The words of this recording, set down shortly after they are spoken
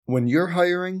When you're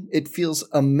hiring, it feels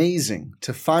amazing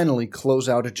to finally close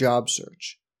out a job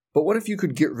search. But what if you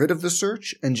could get rid of the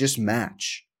search and just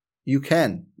match? You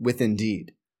can with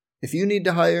Indeed. If you need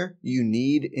to hire, you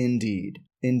need Indeed.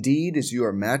 Indeed is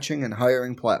your matching and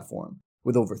hiring platform.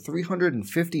 With over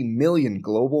 350 million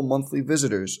global monthly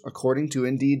visitors, according to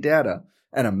Indeed data,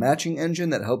 and a matching engine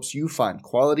that helps you find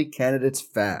quality candidates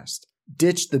fast.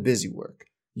 Ditch the busy work.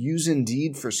 Use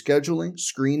Indeed for scheduling,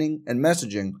 screening, and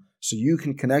messaging so you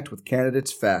can connect with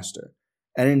candidates faster.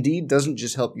 And Indeed doesn't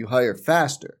just help you hire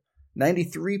faster.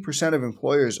 93% of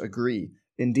employers agree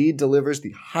Indeed delivers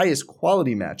the highest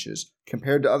quality matches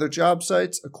compared to other job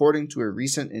sites, according to a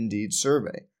recent Indeed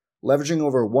survey. Leveraging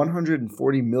over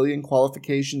 140 million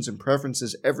qualifications and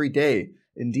preferences every day,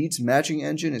 Indeed's matching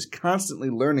engine is constantly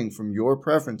learning from your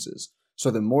preferences, so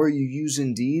the more you use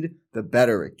Indeed, the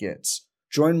better it gets.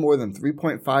 Join more than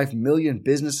 3.5 million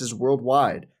businesses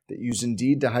worldwide that use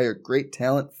Indeed to hire great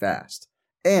talent fast.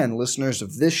 And listeners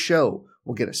of this show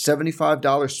will get a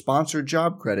 $75 sponsored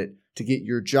job credit to get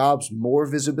your jobs more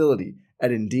visibility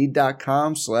at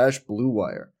Indeed.com/Blue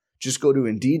Wire. Just go to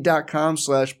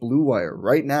Indeed.com/Blue Wire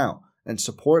right now and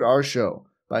support our show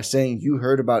by saying you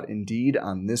heard about Indeed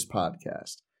on this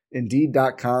podcast.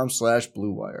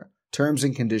 Indeed.com/Blue Wire. Terms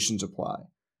and conditions apply.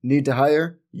 Need to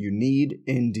hire? You need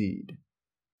Indeed.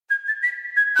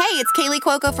 Hey, it's Kaylee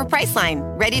Cuoco for Priceline.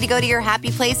 Ready to go to your happy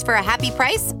place for a happy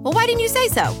price? Well, why didn't you say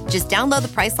so? Just download the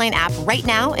Priceline app right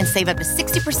now and save up to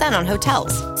 60% on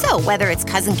hotels. So whether it's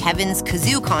Cousin Kevin's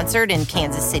Kazoo Concert in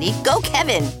Kansas City, go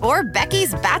Kevin, or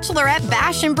Becky's Bachelorette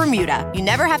Bash in Bermuda, you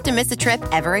never have to miss a trip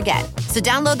ever again. So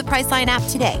download the Priceline app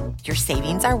today. Your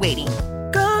savings are waiting.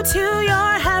 Go to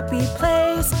your happy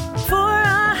place for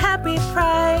a happy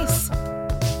price.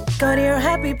 Go to your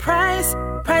happy price,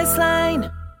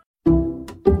 Priceline.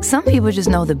 Some people just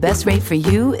know the best rate for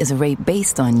you is a rate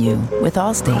based on you with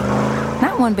Allstate.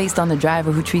 Not one based on the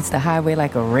driver who treats the highway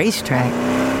like a racetrack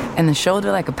and the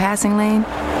shoulder like a passing lane.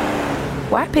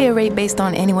 Why pay a rate based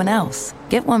on anyone else?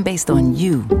 Get one based on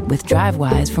you with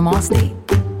DriveWise from Allstate.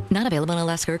 Not available in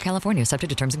Alaska or California, subject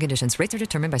to terms and conditions. Rates are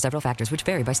determined by several factors, which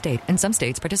vary by state. In some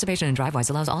states, participation in DriveWise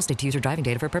allows Allstate to use your driving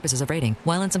data for purposes of rating.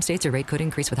 While in some states, your rate could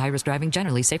increase with high-risk driving.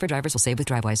 Generally, safer drivers will save with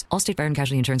DriveWise. Allstate Fire and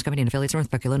Casualty Insurance Company and affiliates,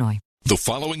 Northbrook, Illinois. The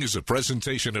following is a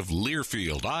presentation of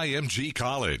Learfield IMG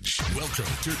College. Welcome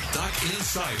to Duck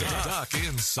Insider. Duck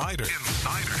Insider.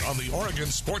 On the Oregon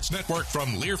Sports Network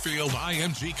from Learfield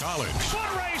IMG College.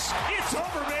 Foot race. It's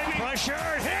over, baby. Pressure.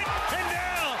 Hit. And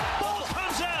down. Ball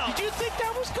comes out. Did you think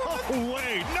that was going? Oh,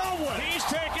 wait. No way. He's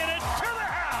taking it to the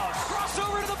house.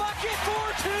 Crossover to the bucket for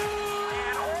two.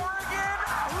 And Oregon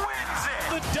wins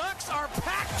it. The Ducks are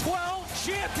Pac-12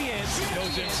 champions.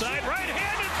 Goes inside.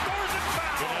 Right-handed. Scores it foul.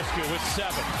 Gillespie with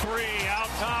 7. 3 out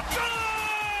top. Good!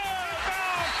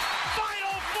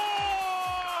 Final four!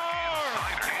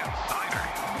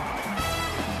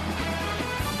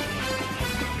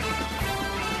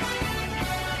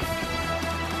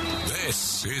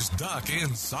 This is Duck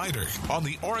Insider on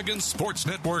the Oregon Sports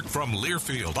Network from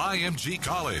Learfield IMG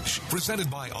College. Presented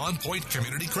by On Point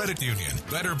Community Credit Union.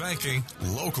 Better banking,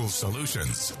 local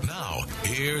solutions. Now,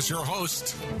 here's your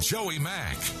host, Joey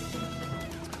Mack.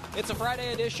 It's a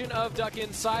Friday edition of Duck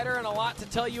Insider, and a lot to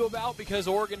tell you about because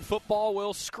Oregon football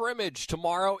will scrimmage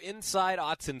tomorrow inside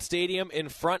Autzen Stadium in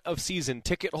front of season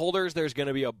ticket holders. There's going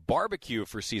to be a barbecue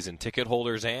for season ticket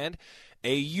holders and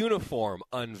a uniform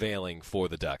unveiling for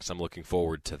the Ducks. I'm looking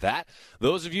forward to that.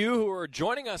 Those of you who are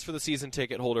joining us for the season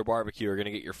ticket holder barbecue are going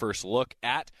to get your first look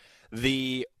at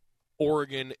the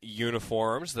Oregon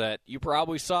uniforms that you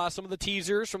probably saw some of the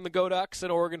teasers from the Go Ducks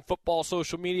and Oregon football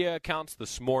social media accounts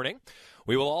this morning.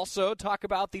 We will also talk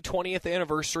about the 20th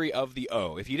anniversary of the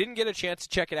O. If you didn't get a chance to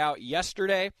check it out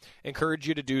yesterday, encourage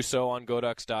you to do so on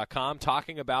GoDucks.com,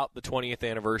 talking about the 20th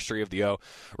anniversary of the O.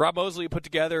 Rob Mosley put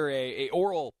together a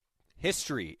oral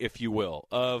history, if you will,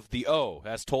 of the O,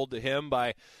 as told to him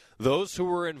by those who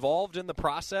were involved in the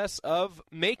process of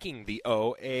making the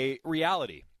O a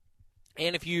reality.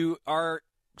 And if you are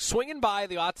swinging by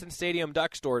the Autzen Stadium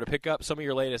Duck Store to pick up some of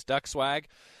your latest Duck swag,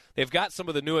 they've got some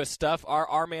of the newest stuff.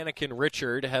 Our mannequin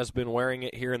Richard has been wearing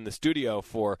it here in the studio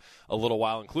for a little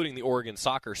while, including the Oregon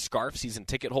Soccer scarf. Season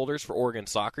ticket holders for Oregon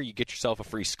Soccer, you get yourself a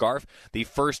free scarf. The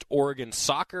first Oregon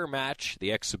Soccer match,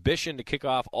 the exhibition to kick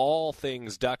off all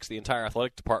things Ducks, the entire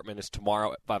athletic department, is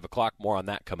tomorrow at 5 o'clock. More on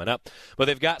that coming up. But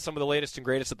they've got some of the latest and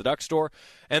greatest at the Duck Store.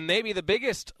 And maybe the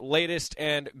biggest, latest,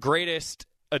 and greatest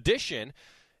addition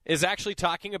is actually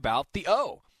talking about the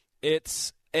O.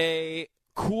 It's a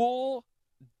cool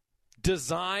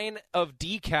design of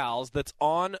decals that's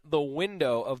on the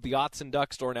window of the Autzen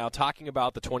Duck store now, talking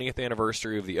about the 20th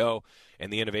anniversary of the O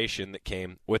and the innovation that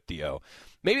came with the O.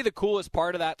 Maybe the coolest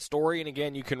part of that story, and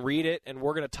again, you can read it, and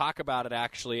we're going to talk about it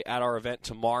actually at our event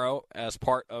tomorrow as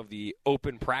part of the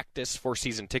open practice for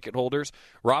season ticket holders.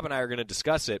 Rob and I are going to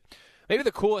discuss it. Maybe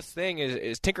the coolest thing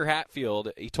is Tinker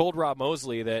Hatfield. He told Rob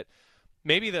Mosley that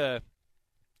maybe the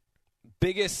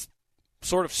biggest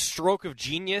sort of stroke of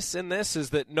genius in this is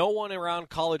that no one around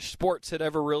college sports had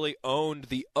ever really owned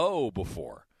the O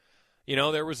before. You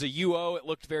know, there was a UO. It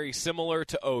looked very similar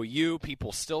to OU.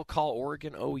 People still call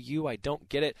Oregon OU. I don't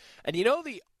get it. And you know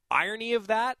the irony of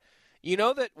that? You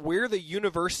know that we're the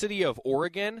University of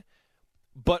Oregon,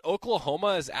 but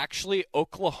Oklahoma is actually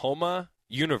Oklahoma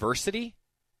University?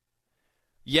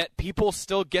 Yet people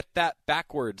still get that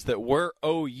backwards, that we're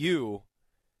OU.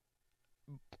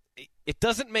 It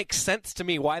doesn't make sense to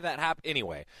me why that happened.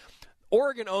 Anyway,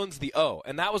 Oregon owns the O,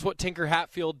 and that was what Tinker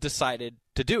Hatfield decided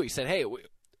to do. He said, hey,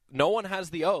 no one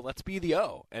has the O. Let's be the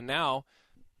O. And now,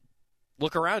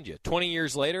 look around you. 20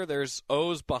 years later, there's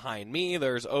O's behind me.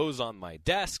 There's O's on my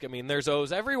desk. I mean, there's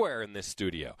O's everywhere in this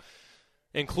studio,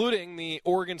 including the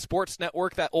Oregon Sports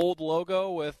Network, that old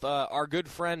logo with our good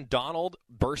friend Donald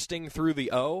bursting through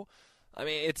the O. I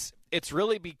mean, it's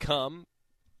really become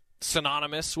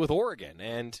synonymous with Oregon,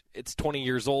 and it's 20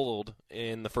 years old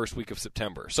in the first week of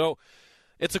September. So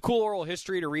it's a cool oral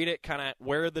history to read it, kind of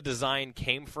where the design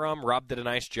came from. Rob did a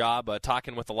nice job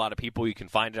talking with a lot of people. You can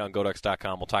find it on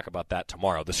GoDucks.com. We'll talk about that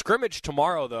tomorrow. The scrimmage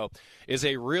tomorrow, though, is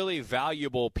a really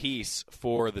valuable piece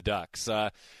for the Ducks. And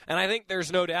I think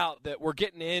there's no doubt that we're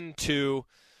getting into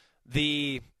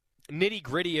the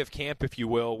nitty-gritty of camp, if you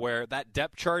will, where that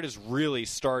depth chart is really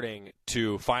starting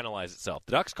to finalize itself.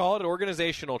 The Ducks call it an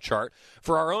organizational chart.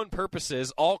 For our own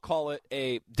purposes, I'll call it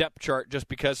a depth chart just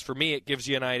because, for me, it gives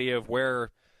you an idea of where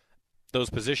those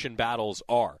position battles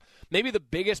are. Maybe the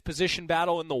biggest position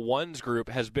battle in the ones group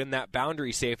has been that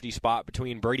boundary safety spot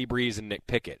between Brady Breeze and Nick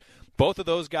Pickett. Both of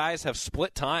those guys have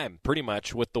split time pretty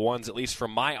much with the ones, at least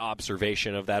from my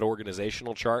observation of that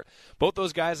organizational chart. Both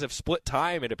those guys have split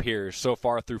time, it appears, so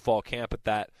far through fall camp at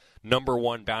that number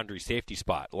one boundary safety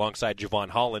spot, alongside Javon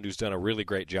Holland, who's done a really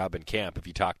great job in camp if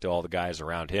you talk to all the guys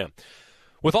around him.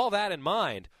 With all that in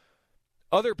mind,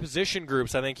 other position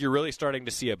groups, I think you're really starting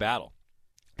to see a battle.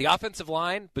 The offensive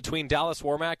line between Dallas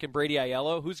Warmack and Brady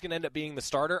Aiello, who's going to end up being the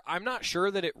starter? I'm not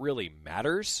sure that it really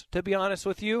matters, to be honest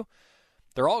with you.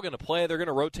 They're all going to play. They're going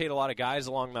to rotate a lot of guys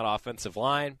along that offensive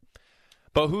line.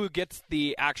 But who gets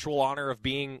the actual honor of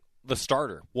being the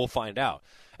starter? We'll find out.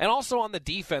 And also on the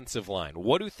defensive line,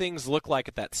 what do things look like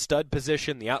at that stud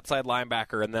position, the outside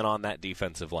linebacker, and then on that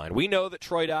defensive line? We know that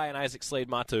Troy Dye and Isaac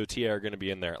Slade-Matautia are going to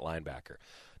be in there at linebacker.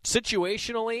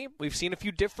 Situationally, we've seen a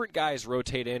few different guys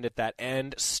rotate in at that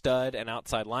end, stud, and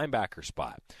outside linebacker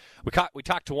spot. We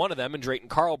talked to one of them in Drayton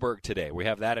Carlberg today. We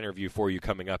have that interview for you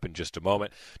coming up in just a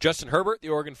moment. Justin Herbert, the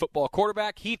Oregon football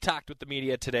quarterback, he talked with the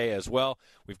media today as well.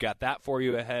 We've got that for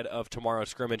you ahead of tomorrow's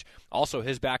scrimmage. Also,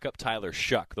 his backup, Tyler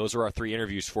Shuck. Those are our three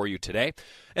interviews for you today.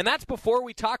 And that's before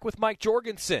we talk with Mike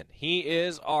Jorgensen. He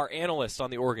is our analyst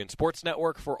on the Oregon Sports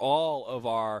Network for all of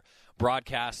our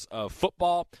broadcasts of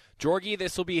football. Jorgie,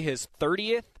 this will be his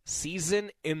 30th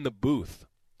season in the booth.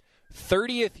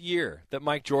 30th year that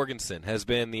Mike Jorgensen has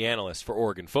been the analyst for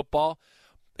Oregon football.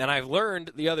 And I've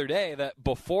learned the other day that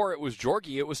before it was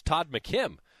Jorgie, it was Todd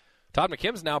McKim. Todd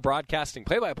McKim's now broadcasting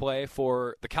play-by-play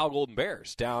for the Cal Golden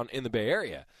Bears down in the Bay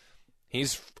Area.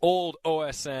 He's old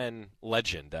OSN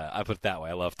legend. I put it that way.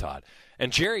 I love Todd.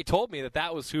 And Jerry told me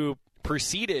that was who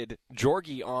preceded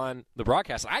Jorgie on the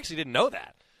broadcast. I actually didn't know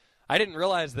that. I didn't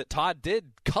realize that Todd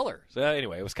did color. So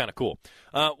anyway, it was kind of cool.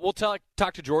 We'll talk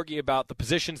to Jorgie about the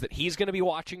positions that he's going to be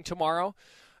watching tomorrow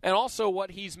and also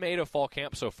what he's made of fall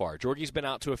camp so far. Jorgie's been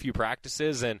out to a few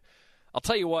practices, and I'll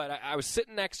tell you what, I was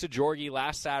sitting next to Jorgie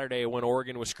last Saturday when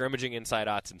Oregon was scrimmaging inside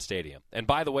Autzen Stadium. And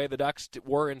by the way, the Ducks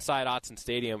were inside Autzen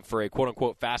Stadium for a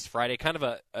quote-unquote Fast Friday, kind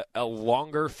of a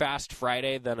longer Fast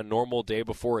Friday than a normal day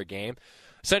before a game.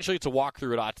 Essentially, it's a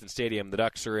walkthrough at Autzen Stadium. The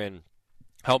Ducks are in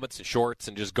helmets and shorts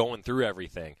and just going through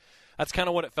everything. That's kind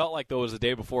of what it felt like, though, was the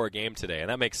day before a game today. And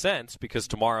that makes sense because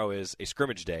tomorrow is a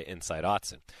scrimmage day inside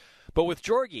Autzen. But with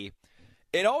Jorgie,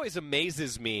 it always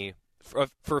amazes me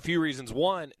for a few reasons.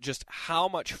 One, just how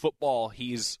much football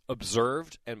he's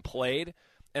observed and played,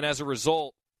 and as a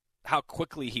result, how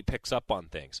quickly he picks up on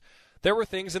things. There were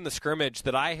things in the scrimmage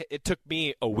that it took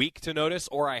me a week to notice,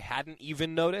 or I hadn't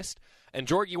even noticed. And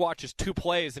Jorgie watches 2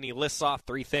 plays, and he lists off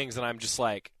 3 things, and I'm just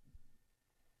like,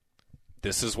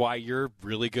 this is why you're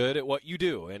really good at what you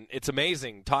do. And it's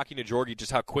amazing talking to Jorgie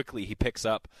just how quickly he picks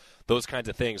up those kinds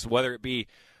of things, whether it be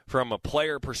from a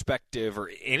player perspective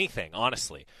or anything,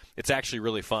 honestly. It's actually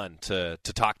really fun to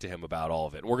talk to him about all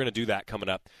of it. We're going to do that coming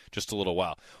up just a little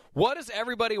while. What does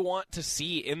everybody want to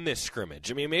see in this scrimmage?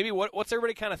 I mean, maybe what's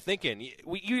everybody kind of thinking?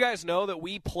 You guys know that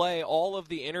we play all of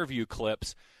the interview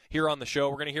clips here on the show.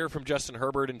 We're going to hear from Justin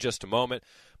Herbert in just a moment.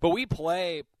 But we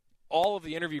play all of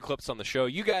the interview clips on the show.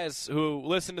 You guys who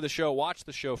listen to the show, watch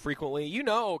the show frequently, you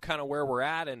know kind of where we're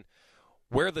at and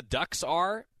where the Ducks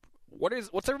are.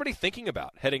 What's everybody thinking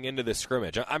about heading into this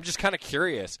scrimmage? I'm just kind of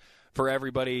curious for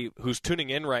everybody who's tuning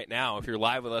in right now. If you're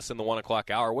live with us in the 1 o'clock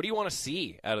hour, what do you want to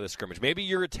see out of the scrimmage? Maybe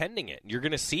you're attending it. You're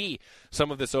going to see some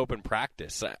of this open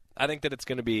practice. I think that it's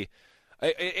going to be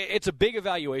it's a big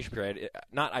evaluation period.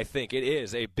 It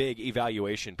is a big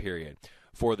evaluation period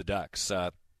for the Ducks.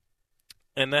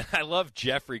 And then I love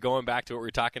Jeffrey going back to what we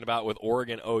were talking about with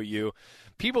Oregon OU.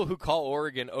 People who call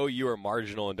Oregon OU are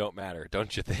marginal and don't matter,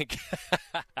 don't you think?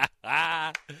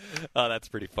 Oh, that's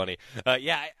pretty funny. I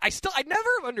never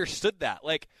have understood that.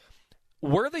 Like,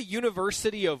 we're the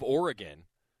University of Oregon,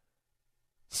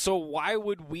 so why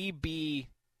would we be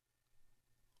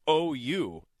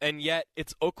OU? And yet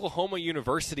it's Oklahoma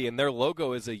University and their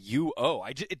logo is a UO.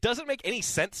 It doesn't make any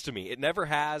sense to me. It never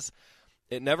has.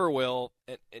 It never will.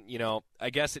 And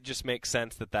I guess it just makes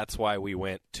sense that that's why we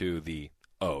went to the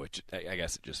O. I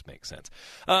guess it just makes sense.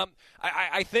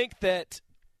 I think that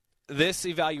this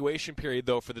evaluation period,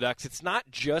 though, for the Ducks, it's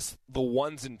not just the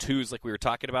ones and twos like we were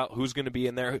talking about, who's going to be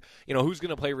in there, who's going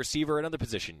to play receiver or another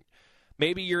position.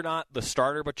 Maybe you're not the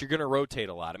starter, but you're going to rotate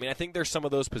a lot. I mean, I think there's some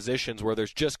of those positions where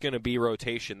there's just going to be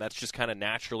rotation. That's just kind of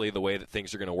naturally the way that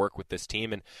things are going to work with this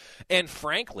team. And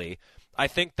frankly, I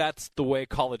think that's the way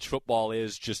college football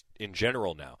is just in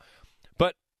general now.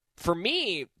 But for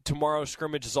me, tomorrow's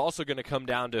scrimmage is also going to come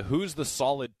down to who's the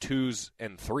solid twos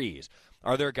and threes.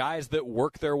 Are there guys that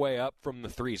work their way up from the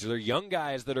threes? Are there young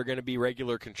guys that are going to be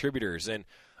regular contributors? And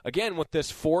again, with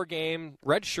this 4-game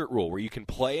redshirt rule where you can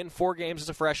play in 4 games as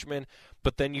a freshman,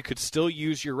 but then you could still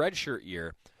use your redshirt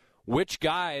year, which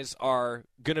guys are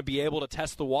going to be able to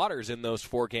test the waters in those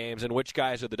 4 games, and which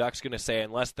guys are the Ducks going to say,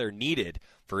 unless they're needed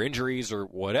for injuries or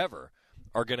whatever,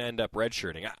 are going to end up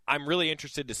redshirting? I'm really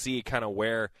interested to see kind of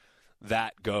where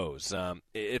that goes.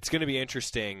 It's going to be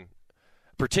interesting,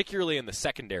 particularly in the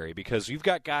secondary, because you've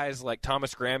got guys like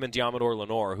Thomas Graham and Diamador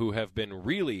Lenore who have been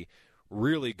really,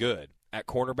 really good at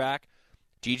cornerback.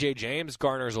 DJ James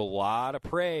garners a lot of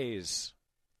praise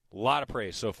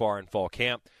so far in fall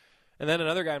camp. And then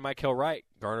another guy, Mykel Wright,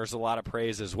 garners a lot of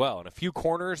praise as well. And a few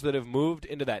corners that have moved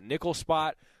into that nickel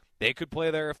spot, they could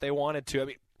play there if they wanted to. I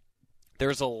mean,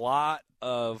 there's a lot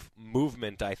of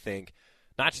movement, I think,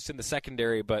 not just in the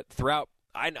secondary, but throughout.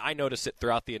 I notice it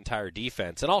throughout the entire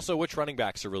defense. And also which running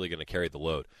backs are really going to carry the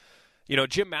load.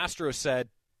 Jim Mastro said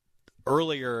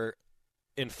earlier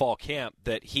in fall camp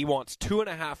that he wants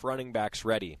 2.5 running backs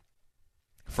ready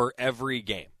for every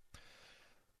game.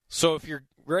 So if you're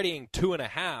readying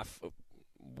 2.5,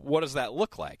 what does that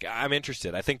look like? I'm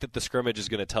interested. I think that the scrimmage is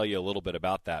going to tell you a little bit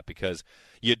about that, because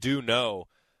you do know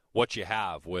what you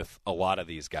have with a lot of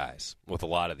these guys.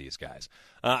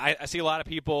 I see a lot of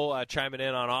people chiming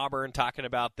in on Auburn, talking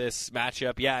about this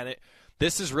matchup. Yeah, and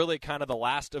this is really kind of the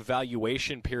last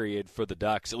evaluation period for the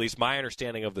Ducks, at least my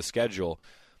understanding of the schedule,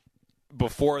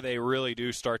 before they really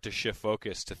do start to shift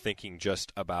focus to thinking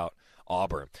just about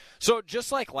Auburn. So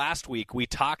just like last week, we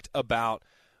talked about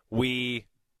what we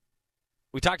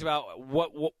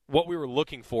were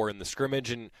looking for in the scrimmage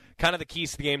and kind of the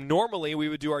keys to the game. Normally, we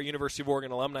would do our University of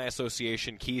Oregon Alumni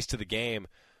Association keys to the game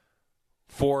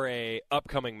for a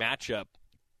upcoming matchup.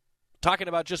 Talking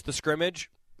about just the scrimmage,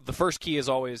 the first key is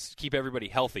always keep everybody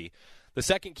healthy. The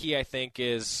second key, I think,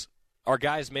 is are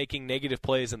guys making negative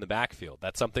plays in the backfield.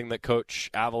 That's something that Coach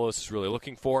Avalos is really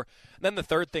looking for. And then the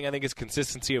third thing, I think, is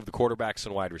consistency of the quarterbacks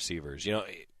and wide receivers.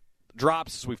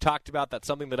 Drops, as we've talked about, that's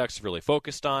something the Ducks have really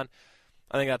focused on.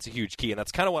 I think that's a huge key, and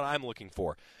that's kind of what I'm looking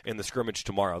for in the scrimmage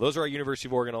tomorrow. Those are our University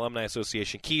of Oregon Alumni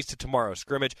Association keys to tomorrow's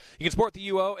scrimmage. You can support the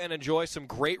UO and enjoy some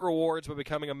great rewards by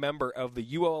becoming a member of the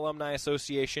UO Alumni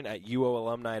Association at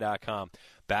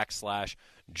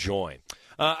uoalumni.com/join.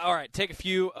 All right, take a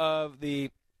few of the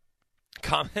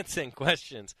comments and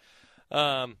questions.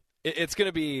 It's going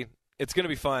to be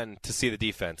fun to see the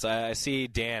defense. I see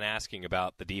Dan asking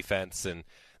about the defense, and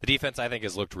the defense, I think,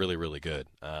 has looked really, really good.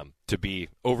 To be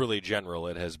overly general,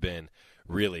 it has been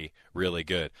really, really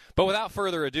good. But without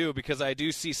further ado, because I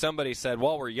do see somebody said,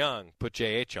 while we're young, put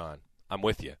JH on. I'm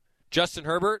with you. Justin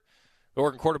Herbert, the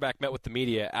Oregon quarterback, met with the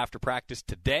media after practice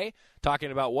today,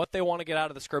 talking about what they want to get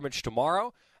out of the scrimmage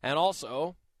tomorrow, and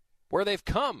also where they've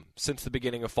come since the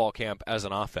beginning of fall camp as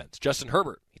an offense. Justin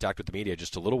Herbert, he talked with the media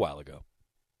just a little while ago.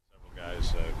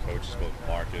 Guys, coaches both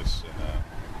Marcus and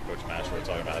Coach Match were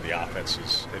talking about how the offense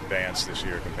is advanced this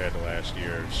year compared to last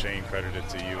year. Shane credited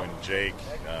to you and Jake,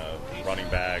 running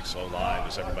backs, O-line,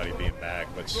 just everybody being back.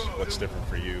 What's different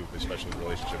for you, especially the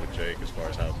relationship with Jake, as far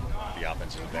as how the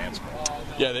offense is advanced?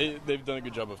 Yeah, they've done a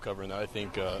good job of covering that. I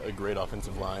think a great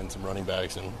offensive line, some running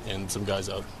backs, and some guys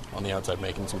out on the outside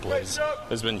making some plays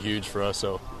has been huge for us.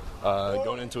 So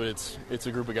going into it, it's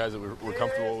a group of guys that we're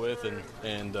comfortable with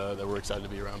and that we're excited to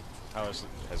be around. How has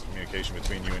communication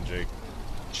between you and Jake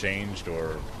changed,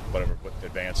 or what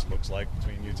advanced looks like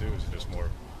between you two? Is it just more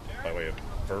by way of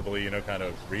verbally, kind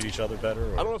of read each other better?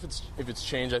 Or? I don't know if it's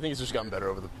changed. I think it's just gotten better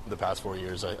over the past 4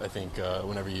 years. I think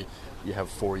whenever you have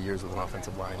 4 years with an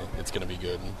offensive line, it's going to be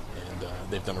good, and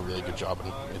they've done a really good job,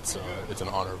 and it's an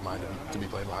honor of mine to be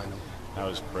playing behind them. How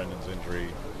has Brendan's injury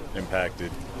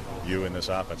impacted you in this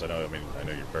offense? I know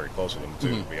you're very close with him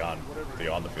too, beyond the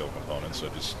on-the-field component. So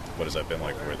just what has that been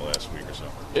like for the last week or so?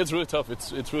 It's really tough.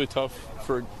 It's really tough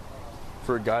for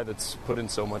a guy that's put in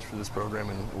so much for this program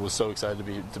and was so excited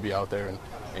to be out there,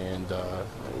 and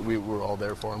we're all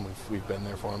there for him. We've been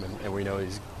there for him, and we know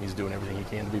he's doing everything he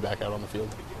can to be back out on the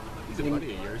field. He's a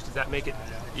buddy of yours. Does that make it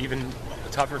even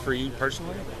tougher for you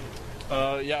personally?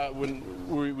 Yeah, when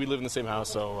we live in the same house,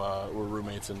 so we're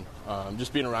roommates, and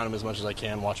just being around him as much as I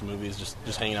can, watching movies,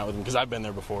 just hanging out with him, because I've been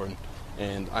there before,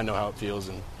 and I know how it feels,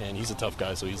 and he's a tough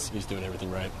guy, so he's doing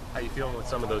everything right. How you feeling with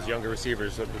some of those younger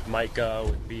receivers, with Micah,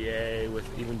 with B.A., with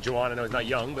even Juwan? I know he's not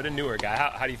young, but a newer guy.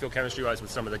 How do you feel chemistry-wise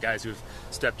with some of the guys who've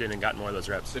stepped in and gotten more of those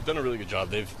reps? They've done a really good job.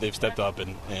 They've stepped up,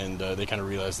 and they kind of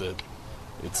realized that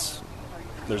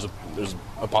there's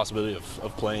a possibility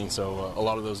of playing, so a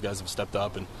lot of those guys have stepped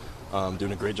up and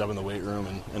doing a great job in the weight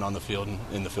room and on the field and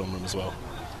in the film room as well.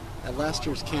 At last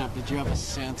year's camp, did you have a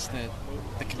sense that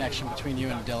the connection between you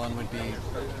and Dylan would be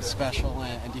special,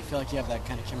 and do you feel like you have that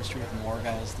kind of chemistry with more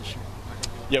guys this year?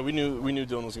 Yeah, we knew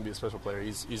Dylan was going to be a special player.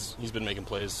 He's been making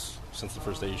plays since the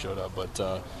first day he showed up, but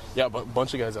a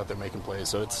bunch of guys out there making plays,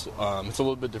 so it's a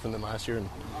little bit different than last year,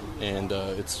 and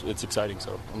it's exciting,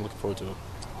 so I'm looking forward to it.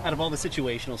 Out of all the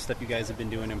situational stuff you guys have been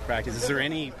doing in practice, is there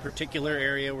any particular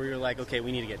area where you're like, okay,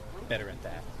 we need to get better at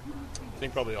that? I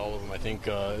think probably all of them. I think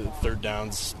third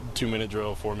downs, 2-minute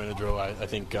drill, 4-minute drill. I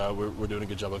think we're doing a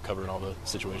good job of covering all the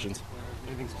situations.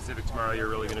 Anything specific tomorrow you're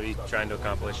really going to be trying to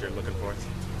accomplish or looking for?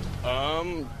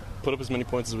 Put up as many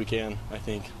points as we can, I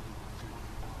think.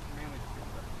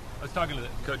 I was talking to the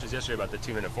coaches yesterday about the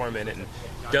 2-minute, 4-minute, and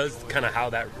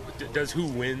does who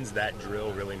wins that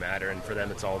drill really matter? And for them,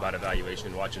 it's all about evaluation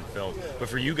and watching film. But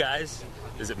for you guys,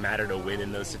 does it matter to win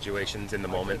in those situations in the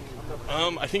moment?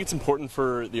 I think it's important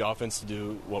for the offense to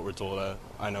do what we're told.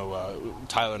 I know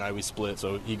Tyler and we split,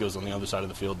 so he goes on the other side of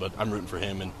the field, but I'm rooting for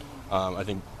him, and I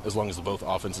think as long as both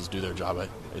offenses do their job,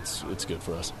 it's good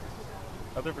for us.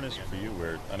 How different is it for you,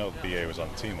 where I know B.A. was on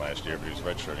the team last year, but he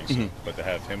was redshirting, but to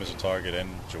have him as a target and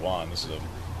Juwan, it's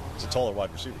a taller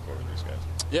wide receiver core with these guys.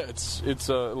 Yeah, it's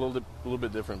a little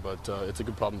bit different, but it's a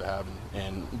good problem to have,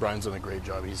 and Brian's done a great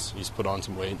job. He's put on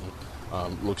some weight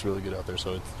and looks really good out there,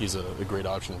 so he's a great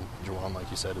option. Juwan,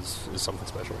 like you said, is something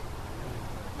special.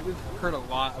 We've heard a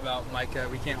lot about Micah.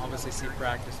 We can't obviously see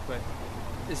practice, but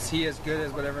is he as good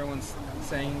as what everyone's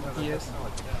saying he is?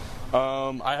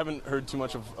 I haven't heard too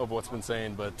much of what's been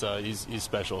saying, but he's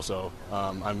special, so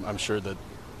I'm sure that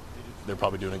they're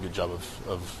probably doing a good job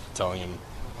of telling him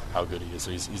how good he is,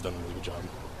 so he's done a really good job.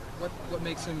 What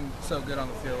makes him so good on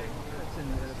the field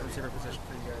in the receiver position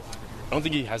for you guys? I don't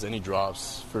think he has any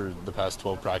drops for the past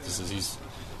 12 practices.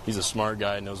 He's a smart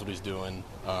guy, knows what he's doing,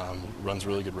 runs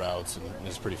really good routes, and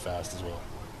is pretty fast as well.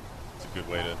 It's a good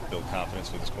way to build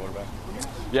confidence with his quarterback.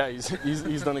 Yeah,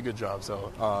 he's done a good job,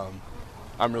 so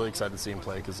I'm really excited to see him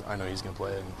play because I know he's going to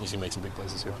play and he's going to make some big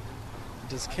plays this year.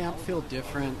 Does camp feel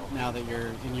different now that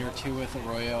you're in year 2 with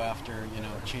Arroyo after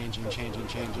changing,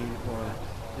 or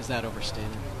is that overstated?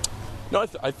 No,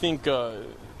 I think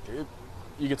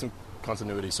you get some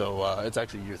continuity. So it's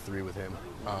actually year 3 with him.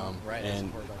 Right.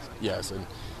 And yes, and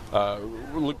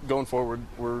going forward,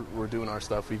 we're doing our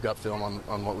stuff. We've got film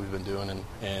on what we've been doing,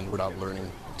 and we're not learning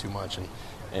too much,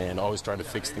 and always trying to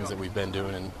fix things that we've been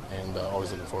doing, and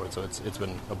always looking forward. So it's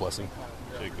been a blessing.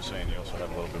 Jake was saying you also have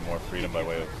a little bit more freedom by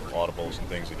way of audibles and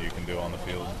things that you can do on the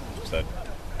field. Is that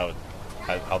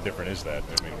how different is that?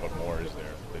 I mean, what more is there?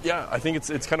 Yeah, I think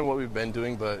it's kind of what we've been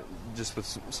doing, but just with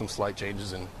some slight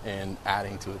changes and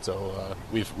adding to it. So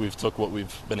we've took what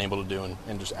we've been able to do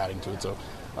and just adding to it. So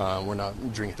we're not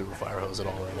drinking through a fire hose at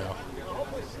all right now.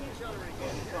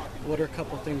 What are a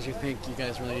couple of things you think you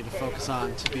guys really need to focus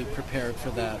on to be prepared for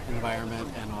that environment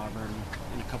and Auburn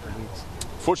in a couple of weeks?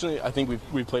 Fortunately, I think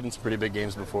we've played in some pretty big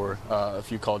games before, a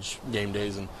few college game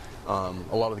days, and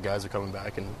a lot of the guys are coming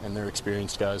back, and they're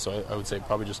experienced guys. So I would say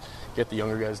probably just get the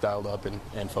younger guys dialed up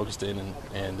and focused in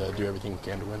and do everything we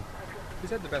can to win. Who's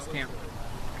had the best camp?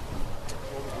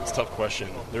 It's a tough question.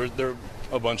 There are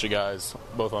a bunch of guys,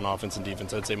 both on offense and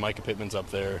defense. I'd say Micah Pittman's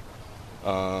up there.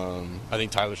 I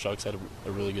think Tyler Shucks had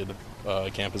a really good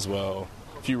camp as well.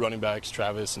 A few running backs,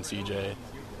 Travis and CJ.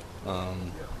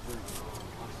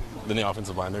 Then the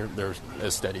offensive line, they're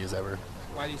as steady as ever.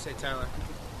 Why do you say Tyler?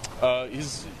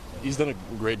 He's done a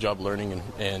great job learning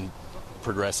and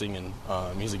progressing, and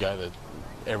he's a guy that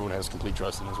everyone has complete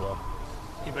trust in as well.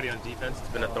 Anybody on defense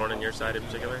that's been a thorn in your side in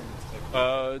particular?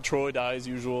 Troy Dye as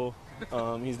usual.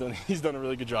 He's done a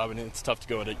really good job, and it's tough to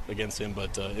go against him,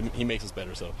 but he makes us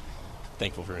better, so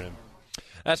thankful for him.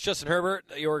 That's Justin Herbert,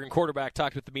 the Oregon quarterback,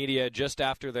 talked with the media just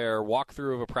after their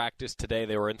walkthrough of a practice today.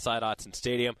 They were inside Autzen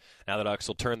Stadium. Now the Ducks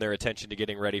will turn their attention to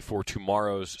getting ready for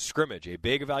tomorrow's scrimmage, a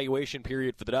big evaluation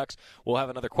period for the Ducks. We'll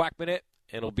have another Quack Minute.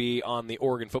 It'll be on the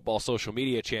Oregon football social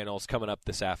media channels coming up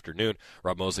this afternoon.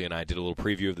 Rob Mosley and I did a little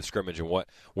preview of the scrimmage and what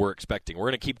we're expecting. We're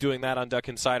going to keep doing that on Duck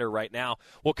Insider right now.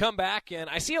 We'll come back, and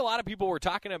I see a lot of people were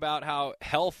talking about how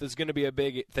health is going to be a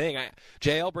big thing.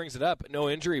 JL brings it up. No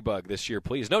injury bug this year,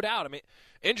 please. No doubt. I mean,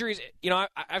 injuries,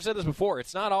 I've said this before.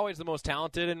 It's not always the most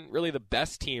talented and really the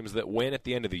best teams that win at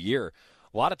the end of the year.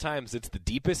 A lot of times it's the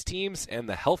deepest teams and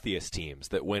the healthiest teams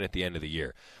that win at the end of the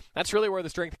year. That's really where the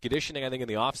strength and conditioning, I think, in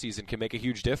the offseason can make a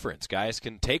huge difference. Guys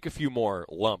can take a few more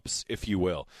lumps, if you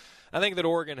will. I think that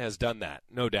Oregon has done that,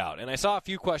 no doubt. And I saw a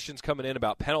few questions coming in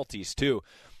about penalties, too.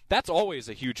 That's always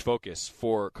a huge focus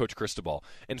for Coach Cristobal.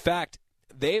 In fact,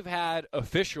 they've had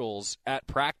officials at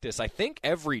practice, I think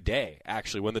every day,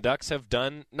 actually, when the Ducks have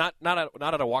done, not at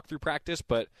a walkthrough practice,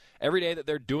 but every day that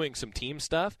they're doing some team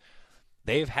stuff,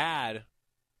 they've had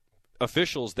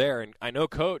officials there, and I know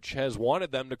Coach has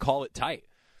wanted them to call it tight.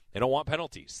 They don't want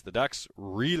penalties. The Ducks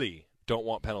really don't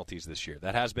want penalties this year.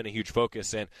 That has been a huge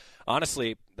focus, and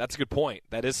honestly, that's a good point.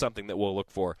 That is something that we'll look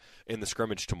for in the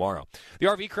scrimmage tomorrow. The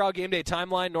RV Crowd Game Day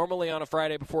timeline, normally on a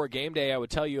Friday before a game day, I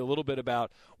would tell you a little bit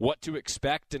about what to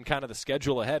expect and kind of the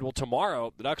schedule ahead. Well,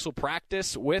 tomorrow, the Ducks will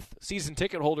practice with season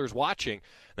ticket holders watching.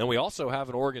 Then we also have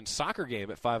an Oregon soccer game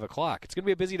at 5 o'clock. It's going to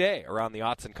be a busy day around the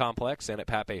Autzen Complex and at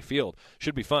Pape Field.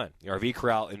 Should be fun. The RV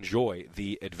Corral, enjoy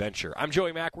the adventure. I'm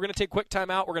Joey Mack. We're going to take a quick time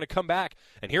out. We're going to come back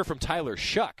and hear from Tyler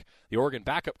Shuck, the Oregon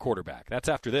backup quarterback. That's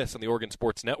after this on the Oregon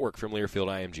Sports Network from Learfield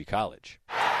IMG College.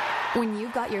 When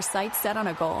you've got your sights set on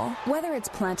a goal, whether it's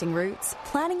planting roots,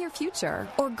 planning your future,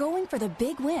 or going for the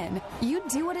big win, you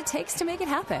do what it takes to make it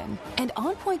happen. And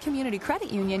On Point Community Credit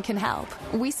Union can help.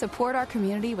 We support our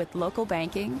community with local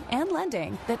banking and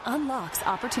lending that unlocks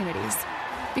opportunities.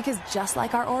 Because just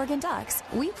like our Oregon Ducks,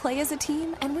 we play as a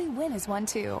team and we win as one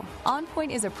too. On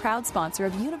Point is a proud sponsor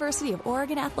of University of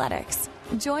Oregon Athletics.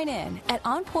 Join in at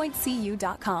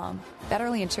onpointcu.com.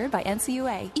 Federally insured by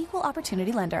NCUA, Equal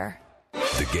Opportunity Lender.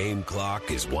 The game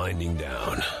clock is winding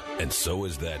down, and so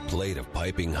is that plate of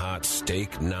piping hot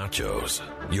steak nachos.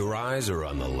 Your eyes are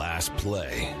on the last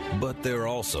play, but they're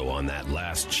also on that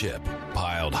last chip,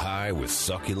 piled high with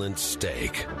succulent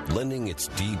steak, lending its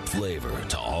deep flavor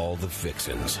to all the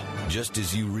fixins. Just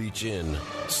as you reach in,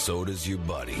 so does your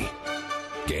buddy.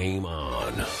 Game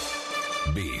on.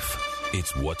 Beef,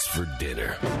 it's what's for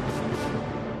dinner.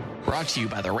 Brought to you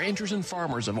by the Ranchers and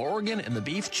Farmers of Oregon and the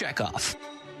Beef Checkoff.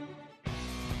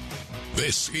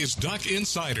 This is Duck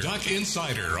Insider. Duck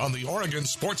Insider on the Oregon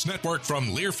Sports Network from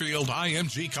Learfield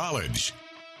IMG College.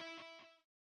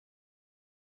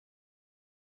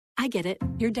 I get it.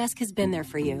 Your desk has been there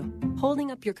for you, holding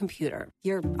up your computer,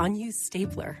 your unused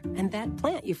stapler, and that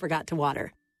plant you forgot to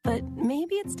water. But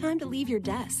maybe it's time to leave your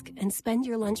desk and spend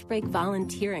your lunch break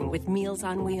volunteering with Meals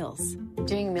on Wheels.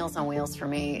 Doing Meals on Wheels for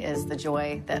me is the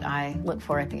joy that I look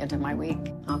for at the end of my week.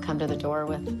 I'll come to the door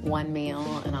with one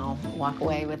meal and I'll walk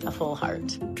away with a full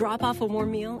heart. Drop off a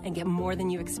warm meal and get more than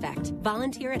you expect.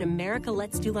 Volunteer at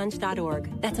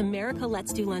americaletsdolunch.org. That's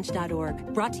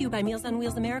americaletsdolunch.org. Brought to you by Meals on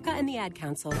Wheels America and the Ad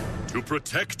Council. To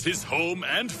protect his home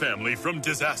and family from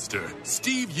disaster,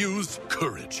 Steve used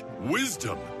courage,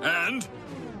 wisdom, and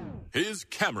his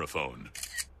camera phone.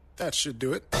 That should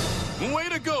do it. Way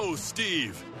to go,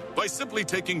 Steve! By simply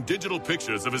taking digital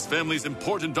pictures of his family's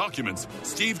important documents,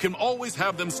 Steve can always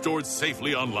have them stored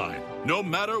safely online, no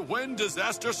matter when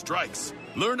disaster strikes.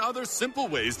 Learn other simple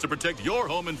ways to protect your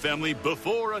home and family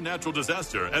before a natural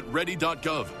disaster at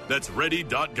ready.gov. That's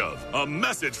ready.gov. A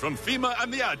message from FEMA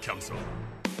and the Ad Council.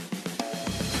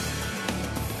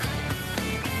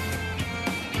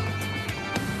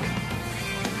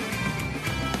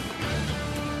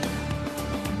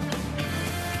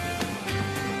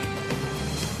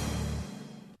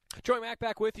 Joey Mack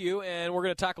back with you, and we're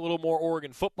going to talk a little more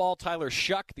Oregon football. Tyler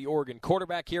Shuck, the Oregon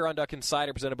quarterback, here on Duck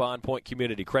Insider, presented by On Point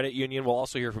Community Credit Union. We'll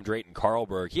also hear from Drayton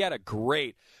Carlberg. He had a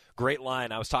great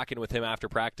line. I was talking with him after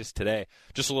practice today,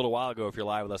 just a little while ago, if you're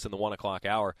live with us in the 1 o'clock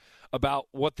hour, about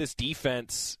what this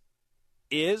defense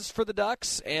is for the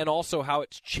Ducks and also how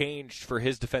it's changed for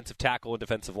his defensive tackle and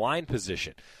defensive line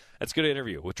position. That's a good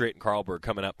interview with Drayton Carlberg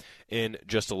coming up in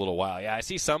just a little while. Yeah, I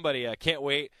see somebody, can't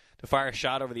wait to fire a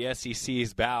shot over the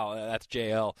SEC's bow. That's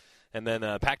JL. And then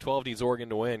Pac-12 needs Oregon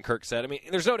to win, Kirk said. I mean,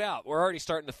 there's no doubt. We're already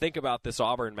starting to think about this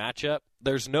Auburn matchup.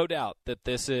 There's no doubt that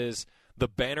this is the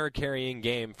banner-carrying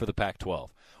game for the Pac-12.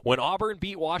 When Auburn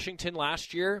beat Washington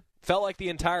last year, felt like the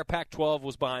entire Pac-12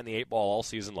 was behind the 8 ball all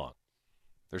season long.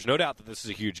 There's no doubt that this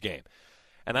is a huge game.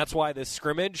 And that's why this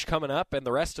scrimmage coming up and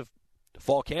the rest of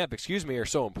fall camp, are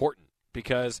so important,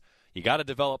 because you got to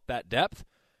develop that depth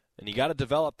and you got to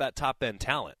develop that top-end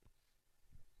talent.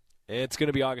 It's going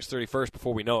to be August 31st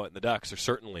before we know it, and the Ducks are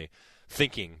certainly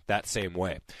thinking that same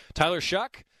way. Tyler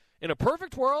Shuck, in a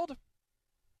perfect world,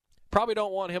 probably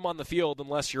don't want him on the field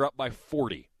unless you're up by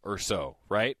 40 or so,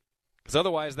 right? Because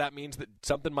otherwise that means that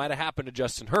something might have happened to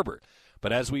Justin Herbert.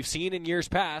 But as we've seen in years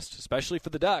past, especially for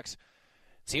the Ducks,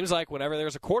 it seems like whenever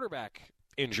there's a quarterback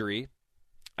injury,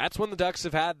 that's when the Ducks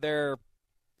have had their,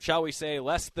 shall we say,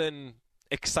 less than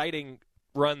exciting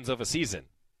runs of a season.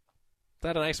 Is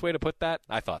that a nice way to put that?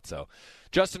 I thought so.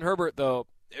 Justin Herbert, though,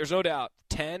 there's no doubt,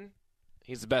 10,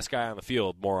 he's the best guy on the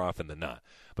field more often than not.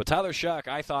 But Tyler Shuck,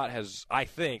 I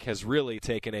think, has really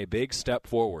taken a big step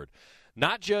forward.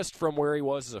 Not just from where he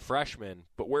was as a freshman,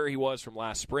 but where he was from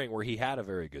last spring, where he had a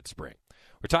very good spring.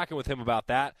 We're talking with him about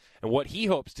that and what he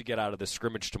hopes to get out of this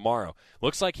scrimmage tomorrow.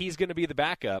 Looks like he's going to be the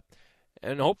backup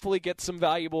and hopefully get some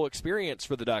valuable experience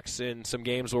for the Ducks in some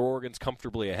games where Oregon's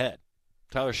comfortably ahead.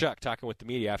 Tyler Shuck talking with the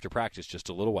media after practice just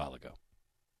a little while ago.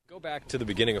 Go back to the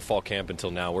beginning of fall camp until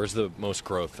now. Where's the most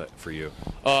growth for you?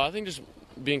 I think just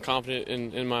being confident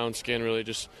in my own skin, really.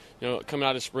 Just, coming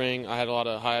out of spring, I had a lot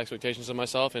of high expectations of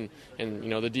myself, and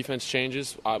the defense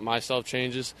changes, myself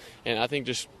changes, and I think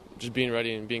just being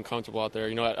ready and being comfortable out there.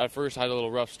 At first I had a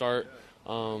little rough start,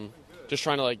 just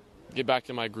trying to get back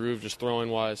to my groove, just throwing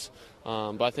wise.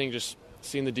 But I think just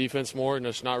seeing the defense more and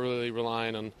just not really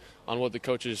relying on what the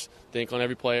coaches think on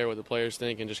every player, what the players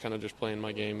think, and just kind of just playing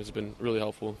my game has been really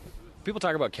helpful. People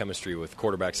talk about chemistry with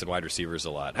quarterbacks and wide receivers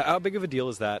a lot. How big of a deal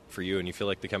is that for you, and you feel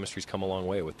like the chemistry's come a long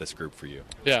way with this group for you?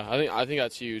 Yeah, I think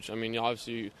that's huge. I mean,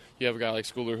 obviously you have a guy like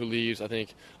Schooler who leaves. I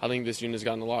think this unit has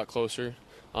gotten a lot closer.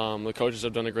 The coaches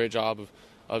have done a great job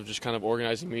of just kind of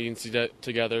organizing meetings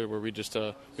together where we just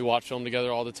we watch film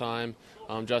together all the time.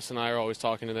 Justin and I are always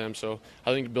talking to them, so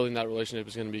I think building that relationship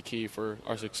is going to be key for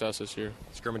our success this year.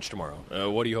 Scrimmage tomorrow.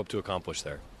 What do you hope to accomplish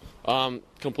there?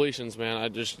 Completions, man. I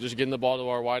just getting the ball to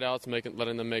our wideouts,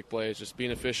 letting them make plays, just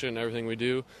being efficient in everything we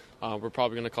do. We're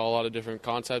probably going to call a lot of different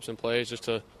concepts and plays just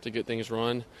to get things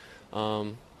run,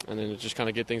 and then just kind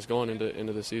of get things going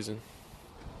into the season.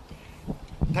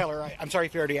 Tyler, I'm sorry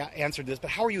if you already answered this, but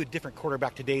how are you a different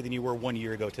quarterback today than you were 1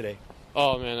 year ago today?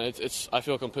 Oh man, I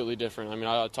feel completely different. I mean,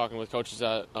 I was talking with coaches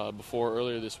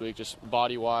earlier this week, just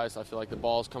body wise. I feel like the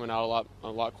ball's coming out a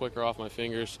lot quicker off my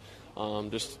fingers.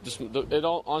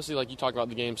 Honestly, like you talk about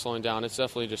the game slowing down, it's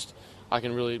definitely just I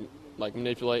can really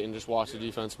manipulate and just watch the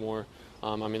defense more.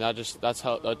 I mean, that's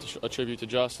how a tribute to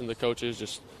Justin, the coaches,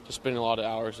 just spending a lot of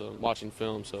hours watching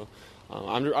film. So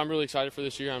I'm really excited for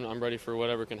this year. I'm ready for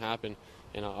whatever can happen.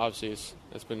 And obviously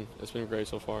it's been great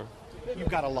so far. You've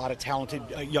got a lot of talented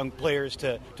young players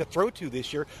to throw to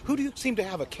this year. Who do you seem to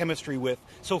have a chemistry with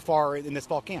so far in this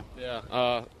fall camp?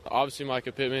 Yeah, obviously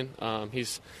Micah Pittman.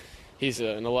 He's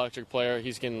an electric player.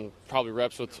 He's getting probably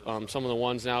reps with some of the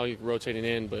ones now. He's rotating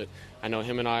in, but I know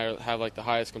him and I have the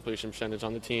highest completion percentage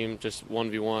on the team, just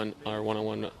 1v1 or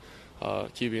one-on-one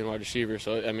QB and wide receiver.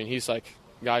 So, I mean, he's a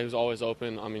guy who's always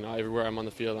open. I mean, everywhere I'm on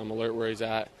the field, I'm alert where he's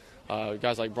at.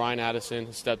 Guys like Brian Addison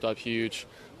has stepped up huge.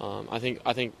 I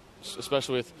think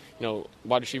especially with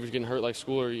wide receivers getting hurt like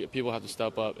Schooler, people have to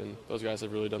step up, and those guys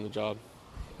have really done the job.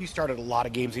 You started a lot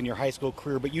of games in your high school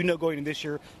career, but going into this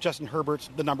year, Justin Herbert's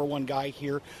the number one guy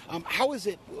here. How is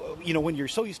it, when you're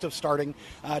so used to starting,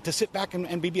 to sit back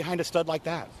and be behind a stud like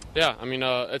that? Yeah, I mean,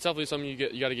 it's definitely something you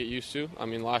got to get used to. I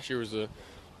mean, last year was a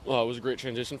great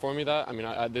transition for me.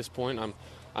 At this point,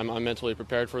 I'm mentally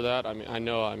prepared for that. I mean, I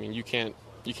know. I mean, you can't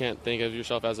think of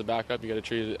yourself as a backup. You got to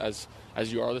treat it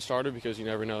as you are the starter, because you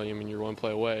never know. I mean, you're one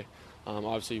play away.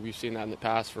 Obviously, we've seen that in the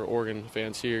past for Oregon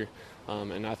fans here,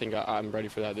 and I think I'm ready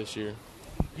for that this year.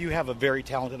 You have a very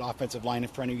talented offensive line in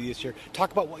front of you this year.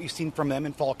 Talk about what you've seen from them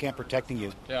in fall camp protecting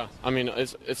you. Yeah, I mean,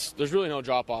 there's really no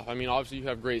drop-off. I mean, obviously you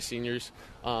have great seniors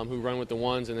who run with the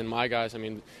ones, and then my guys, I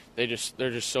mean, they're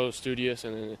just so studious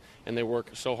and they work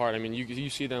so hard. I mean, you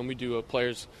see them. We do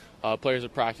players of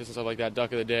practice and stuff like that,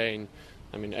 duck of the day, and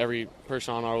I mean, every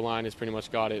person on our line has pretty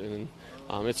much got it, and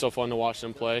it's so fun to watch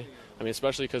them play. I mean,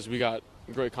 especially because we got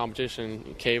great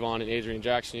competition, Kayvon and Adrian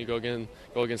Jackson. You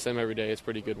go against them every day. It's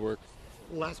pretty good work.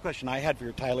 Last question I had for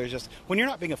you, Tyler, is just when you're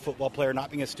not being a football player,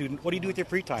 not being a student, what do you do with your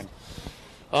free time?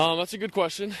 That's a good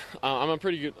question. I'm a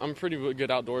pretty good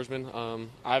outdoorsman.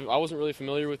 I wasn't really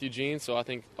familiar with Eugene, so I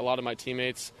think a lot of my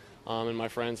teammates and my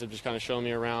friends have just kind of shown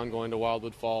me around, going to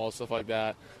Wildwood Falls, stuff like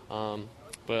that.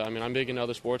 But I mean, I'm big into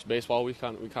other sports. Baseball, we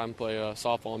kind of play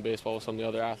softball and baseball with some of the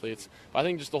other athletes. But I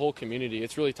think just the whole community,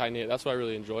 it's really tight knit. That's what I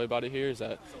really enjoy about it here. Is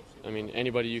that, I mean,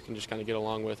 anybody you can just kind of get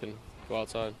along with and go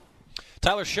outside.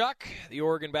 Tyler Shuck, the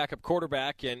Oregon backup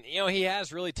quarterback, and he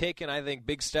has really taken, I think,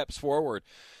 big steps forward.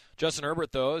 Justin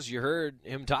Herbert, though, as you heard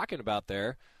him talking about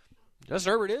there,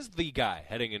 Justin Herbert is the guy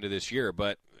heading into this year.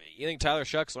 But you think Tyler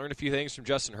Shuck's learned a few things from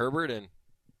Justin Herbert, and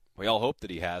we all hope that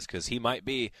he has, because he might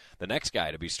be the next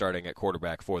guy to be starting at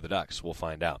quarterback for the Ducks. We'll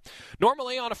find out.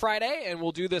 Normally on a Friday, and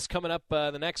we'll do this coming up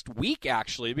the next week,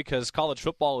 actually, because college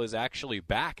football is actually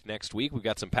back next week. We've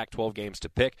got some Pac-12 games to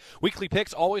pick. Weekly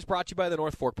Picks always brought to you by the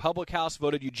North Fork Public House,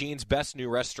 voted Eugene's best new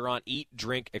restaurant, Eat,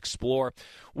 Drink, Explore.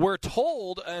 We're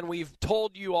told, and we've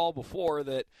told you all before,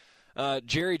 that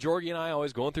Jerry, Jorgie, and I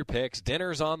always going through picks.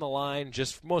 Dinner's on the line,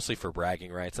 just mostly for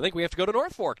bragging rights. I think we have to go to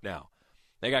North Fork now.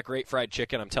 They got great fried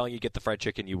chicken. I'm telling you, get the fried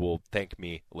chicken. You will thank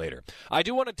me later. I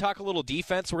do want to talk a little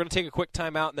defense. We're going to take a quick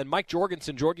time out, and then Mike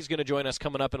Jorgensen, Jorgie's going to join us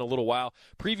coming up in a little while.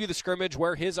 Preview the scrimmage,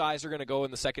 where his eyes are going to go in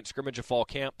the second scrimmage of fall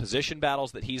camp, position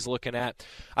battles that he's looking at.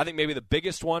 I think maybe the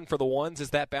biggest one for the ones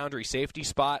is that boundary safety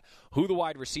spot, who the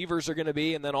wide receivers are going to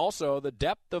be, and then also the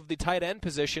depth of the tight end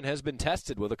position has been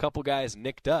tested with a couple guys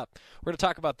nicked up. We're going to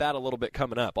talk about that a little bit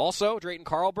coming up. Also, Drayton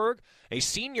Karlberg, a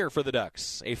senior for the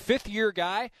Ducks, a fifth-year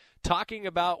guy, talking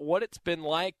about what it's been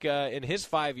like in his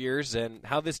 5 years and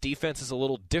how this defense is a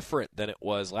little different than it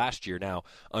was last year now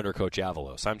under Coach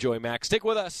Avalos. I'm Joey Mack. Stick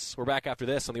with us. We're back after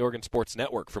this on the Oregon Sports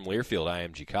Network from Learfield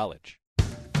IMG College.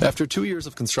 After 2 years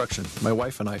of construction, my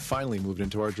wife and I finally moved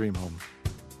into our dream home.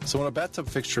 So when a bathtub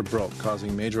fixture broke,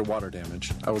 causing major water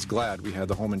damage, I was glad we had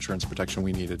the home insurance protection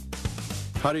we needed.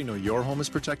 How do you know your home is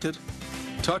protected?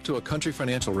 Talk to a Country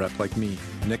Financial rep like me,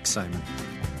 Nick Simon.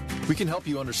 We can help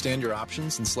you understand your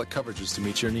options and select coverages to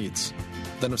meet your needs.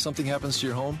 Then if something happens to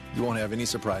your home, you won't have any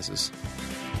surprises.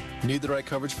 Need the right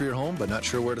coverage for your home but not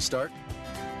sure where to start?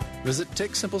 Visit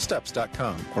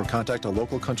TakeSimpleSteps.com or contact a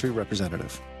local Country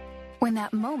representative. When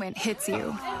that moment hits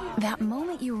you, that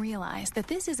moment you realize that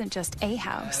this isn't just a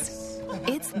house,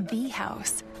 it's the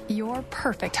house, your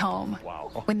perfect home.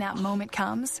 Wow. When that moment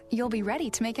comes, you'll be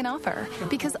ready to make an offer,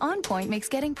 because OnPoint makes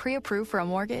getting pre-approved for a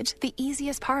mortgage the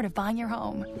easiest part of buying your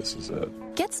home. This is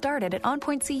it. Get started at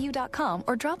OnPointCU.com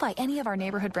or drop by any of our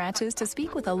neighborhood branches to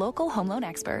speak with a local home loan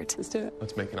expert. Let's do it.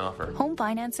 Let's make an offer. Home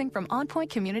financing from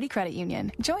OnPoint Community Credit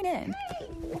Union. Join in.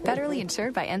 Federally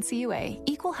insured by NCUA.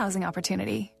 Equal housing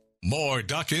opportunity. More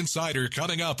Duck Insider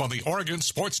coming up on the Oregon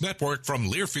Sports Network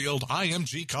from Learfield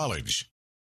IMG College.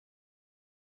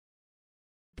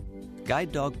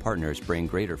 Guide Dog partners bring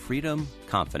greater freedom,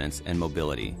 confidence, and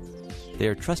mobility. They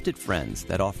are trusted friends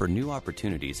that offer new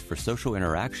opportunities for social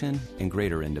interaction and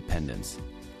greater independence.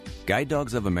 Guide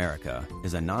Dogs of America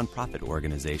is a nonprofit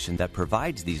organization that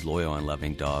provides these loyal and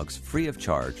loving dogs free of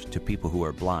charge to people who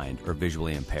are blind or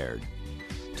visually impaired.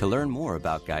 To learn more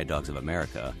about Guide Dogs of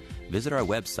America, visit our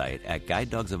website at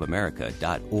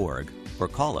guidedogsofamerica.org or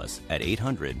call us at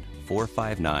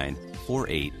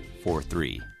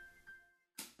 800-459-4843.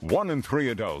 1 in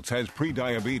 3 adults has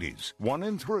prediabetes. 1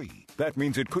 in 3. That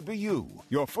means it could be you,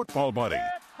 your football buddy,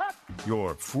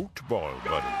 your football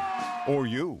buddy, or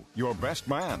you, your best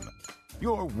man,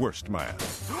 your worst man,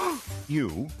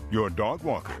 you, your dog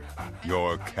walker,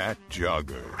 your cat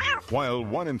jogger. While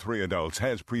 1 in 3 adults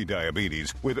has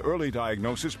prediabetes, with early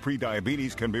diagnosis,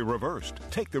 prediabetes can be reversed.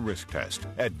 Take the risk test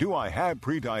at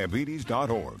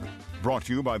doihaveprediabetes.org. Brought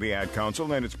to you by the Ad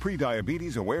Council and its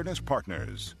Prediabetes Awareness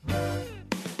Partners.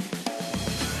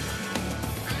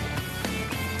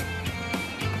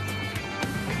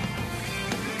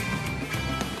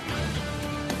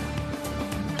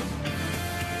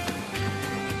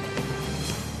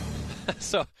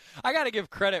 So I got to give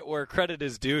credit where credit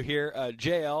is due here.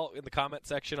 JL in the comment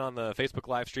section on the Facebook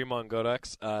live stream on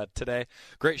GoDucks today.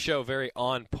 Great show, very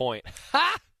on point.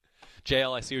 Ha!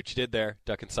 JL, I see what you did there.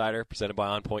 Duck Insider, presented by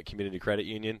On Point Community Credit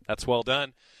Union. That's well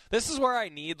done. This is where I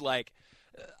need, like,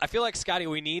 I feel like, Scotty,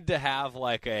 we need to have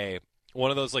like one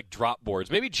of those like drop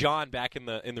boards. Maybe John back in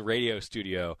the radio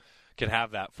studio can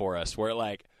have that for us, where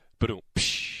like, boom,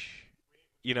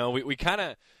 you know, we kind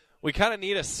of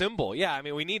need a symbol. Yeah, I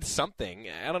mean, we need something.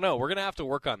 I don't know. We're gonna have to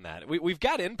work on that. We've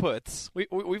got inputs.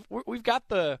 We've got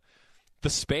the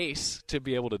space to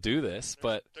be able to do this,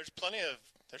 but there's plenty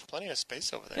of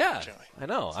space over there. Yeah, Joey. I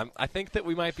know. I think that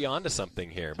we might be onto something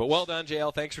here. But well done,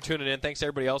 JL. Thanks for tuning in. Thanks,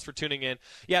 everybody else, for tuning in.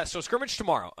 Yeah, so scrimmage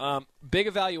tomorrow. Big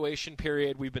evaluation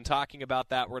period. We've been talking about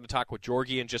that. We're going to talk with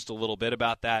Georgie in just a little bit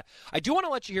about that. I do want to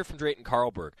let you hear from Drayton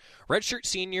Carlberg. Redshirt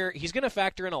senior, he's going to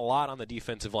factor in a lot on the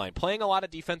defensive line. Playing a lot of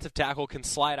defensive tackle, can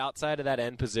slide outside of that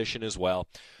end position as well.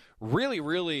 Really,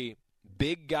 really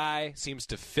big guy. Seems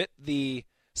to fit the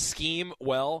scheme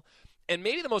well. And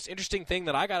maybe the most interesting thing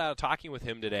that I got out of talking with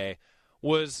him today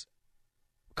was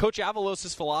Coach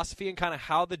Avalos' philosophy and kind of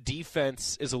how the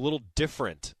defense is a little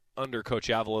different under Coach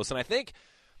Avalos. And I think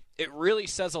it really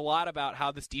says a lot about how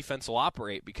this defense will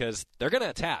operate, because they're going to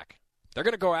attack. They're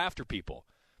going to go after people.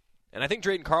 And I think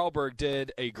Drayton Carlberg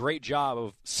did a great job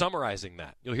of summarizing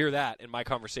that. You'll hear that in my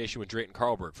conversation with Drayton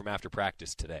Carlberg from after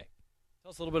practice today.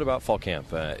 Tell us a little bit about fall camp.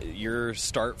 Your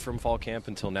start from fall camp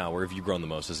until now, where have you grown the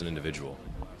most as an individual?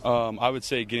 I would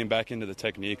say getting back into the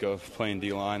technique of playing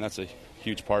D-line. That's a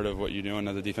huge part of what you're doing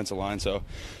as a defensive line. So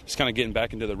just kind of getting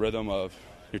back into the rhythm of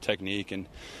your technique, and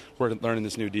we're learning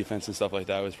this new defense and stuff like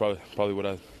that was probably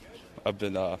what I've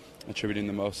been attributing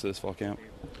the most to this fall camp.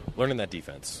 Learning that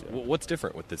defense. What's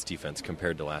different with this defense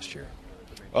compared to last year?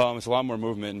 It's a lot more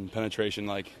movement and penetration.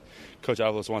 Like Coach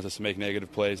Avalos wants us to make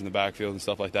negative plays in the backfield and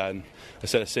stuff like that. And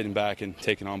instead of sitting back and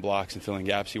taking on blocks and filling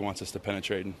gaps, he wants us to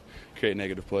penetrate and create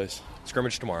negative plays.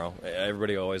 Scrimmage tomorrow.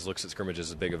 Everybody always looks at scrimmage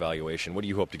as a big evaluation. What do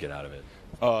you hope to get out of it?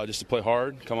 Just to play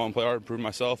hard, come out and play hard, prove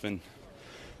myself, and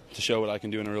to show what I can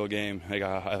do in a real game. Like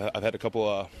I've had a couple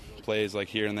of plays like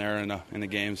here and there in the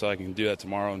game, so I can do that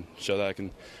tomorrow and show that I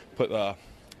can put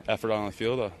effort on the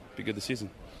field. Be good this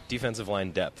season. Defensive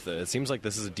line depth. It seems like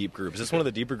this is a deep group. Is this one of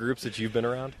the deeper groups that you've been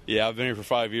around? Yeah, I've been here for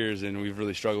 5 years, and we've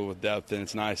really struggled with depth, and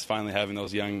it's nice finally having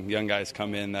those young guys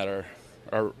come in that are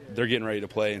they're getting ready to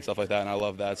play and stuff like that, and I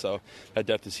love that. So that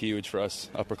depth is huge for us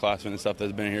upperclassmen and stuff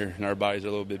that's been here, and our bodies are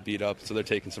a little bit beat up, so they're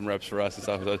taking some reps for us and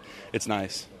stuff. So it's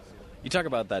nice. You talk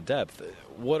about that depth.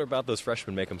 What about those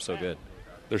freshmen make them so good?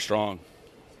 They're strong.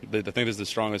 I think this is the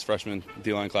strongest freshman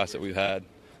D-line class that we've had.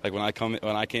 Like when I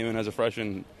came in as a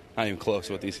freshman, not even close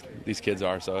to what these kids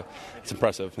are, so it's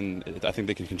impressive, and I think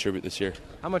they can contribute this year.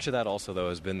 How much of that also, though,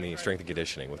 has been the strength and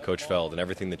conditioning with Coach Feld and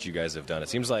everything that you guys have done? It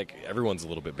seems like everyone's a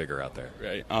little bit bigger out there.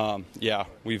 Right. Yeah,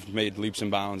 we've made leaps and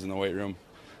bounds in the weight room.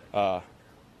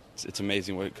 It's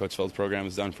amazing what Coach Feld's program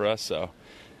has done for us, so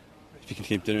if you can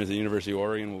keep doing it at the University of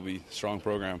Oregon, we'll be a strong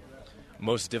program.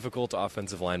 Most difficult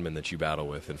offensive lineman that you battle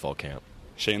with in fall camp?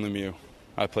 Shane Lemieux.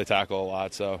 I play tackle a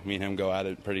lot, so me and him go at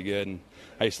it pretty good, and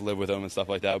I used to live with him and stuff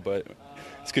like that, but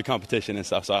it's good competition and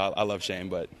stuff, so I love Shane,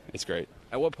 but it's great.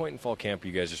 At what point in fall camp are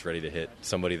you guys just ready to hit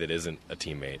somebody that isn't a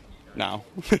teammate? Now.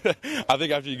 I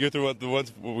think after you go through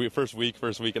the first week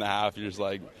and a half, you're just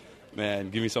like, man,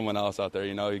 give me someone else out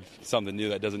there, something new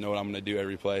that doesn't know what I'm going to do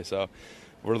every play, so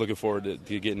we're looking forward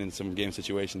to getting in some game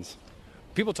situations.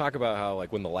 People talk about how,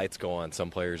 like, when the lights go on, some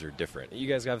players are different. You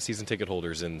guys have season ticket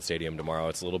holders in the stadium tomorrow.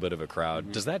 It's a little bit of a crowd.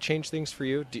 Mm-hmm. Does that change things for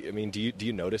you? Do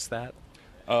you notice that?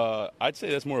 I'd say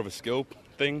that's more of a skill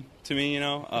thing to me,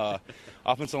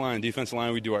 Offensive line and defensive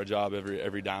line, we do our job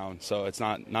every down. So it's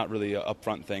not really an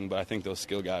upfront thing, but I think those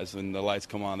skill guys, when the lights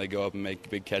come on, they go up and make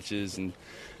big catches and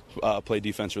play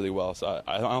defense really well. So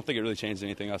I don't think it really changed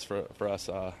anything else for us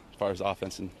as far as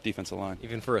offense and defensive line.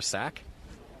 Even for a sack?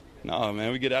 No,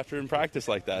 man, we get after it in practice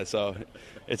like that. So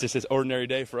it's just this ordinary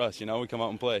day for us, we come out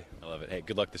and play. I love it. Hey,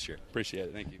 good luck this year. Appreciate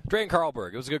it. Thank you. Drayton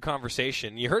Carlberg, it was a good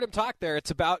conversation. You heard him talk there.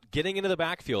 It's about getting into the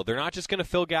backfield. They're not just going to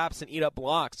fill gaps and eat up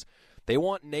blocks. They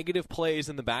want negative plays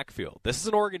in the backfield. This is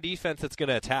an Oregon defense that's going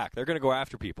to attack. They're going to go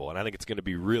after people, and I think it's going to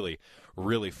be really,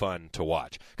 really fun to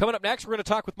watch. Coming up next, we're going to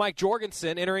talk with Mike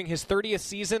Jorgensen, entering his 30th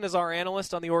season as our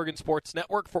analyst on the Oregon Sports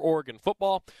Network for Oregon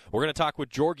football. We're going to talk with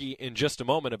Georgie in just a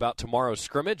moment about tomorrow's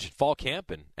scrimmage, fall camp,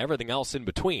 and everything else in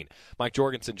between. Mike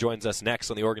Jorgensen joins us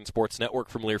next on the Oregon Sports Network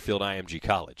from Learfield IMG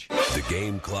College. The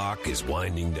game clock is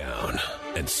winding down,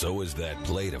 and so is that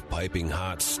plate of piping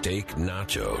hot steak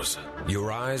nachos.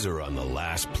 Your eyes are on the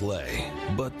last play,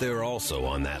 but they're also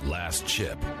on that last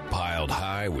chip, piled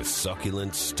high with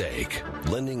succulent steak,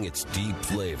 lending its deep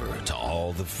flavor to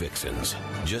all the fixins.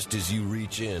 Just as you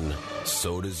reach in,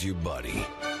 so does your buddy.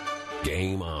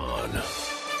 Game on.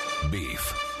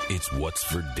 Beef, it's what's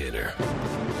for dinner.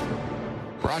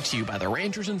 Brought to you by the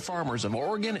Ranchers and Farmers of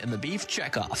Oregon and the Beef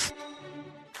Checkoff.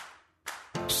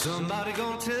 Somebody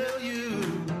gonna tell you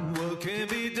what can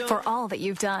be done. For all that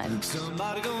you've done.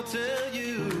 Somebody gonna tell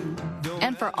you.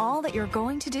 And for all that you're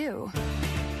going to do.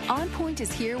 OnPoint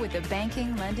is here with the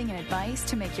banking, lending, and advice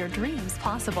to make your dreams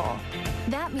possible.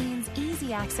 That means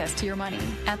easy access to your money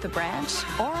at the branch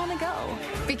or on the go,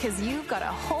 because you've got a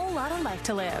whole lot of life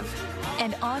to live.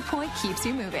 And OnPoint keeps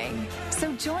you moving.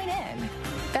 So join in.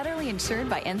 Federally insured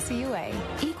by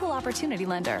NCUA. Equal Opportunity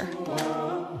Lender.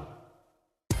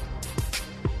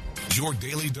 Your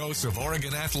daily dose of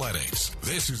Oregon athletics.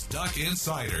 This is Duck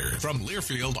Insider from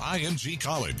Learfield IMG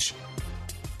College.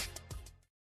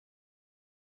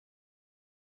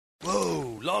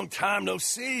 Whoa, long time no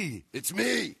see. It's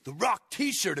me, the Rock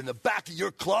t-shirt in the back of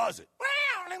your closet.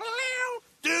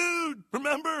 Dude,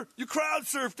 remember? You crowd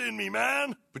surfed in me,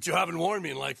 man. But you haven't worn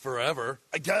me in like forever.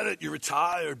 I get it, you're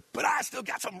retired, but I still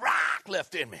got some rock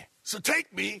left in me. So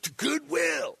take me to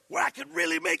Goodwill, where I can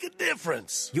really make a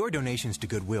difference. Your donations to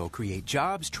Goodwill create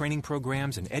jobs, training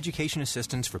programs, and education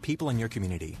assistance for people in your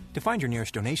community. To find your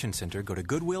nearest donation center, go to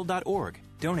goodwill.org.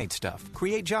 Donate stuff.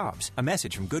 Create jobs. A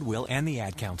message from Goodwill and the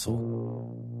Ad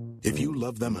Council. If you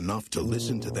love them enough to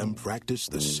listen to them practice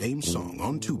the same song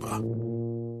on tuba,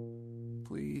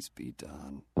 please be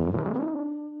done.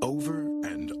 Over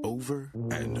and over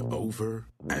and over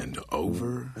and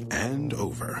over and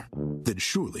over, then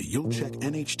surely you'll check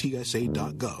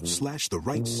nhtsa.gov/the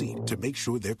right seat to make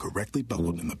sure they're correctly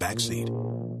buckled in the back seat.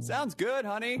 Sounds good,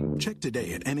 honey. Check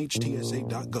today at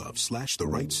nhtsa.gov/the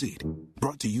right seat.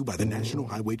 Brought to you by the National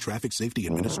Highway Traffic Safety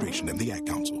Administration and the Ad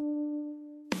Council.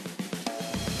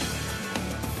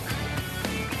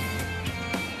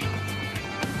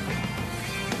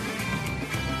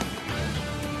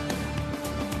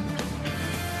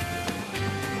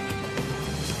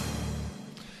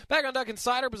 Back on Duck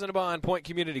Insider, presented by OnPoint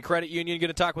Community Credit Union. Going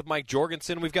to talk with Mike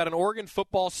Jorgensen. We've got an Oregon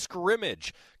football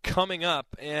scrimmage coming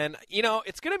up. And, you know,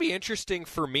 it's going to be interesting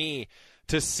for me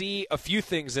to see a few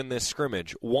things in this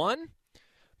scrimmage. One,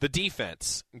 the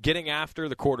defense getting after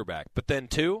the quarterback. But then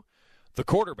two, the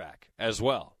quarterback as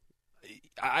well.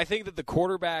 I think that the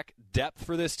quarterback depth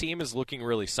for this team is looking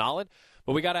really solid.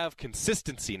 But we got to have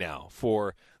consistency now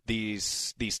for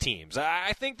these teams.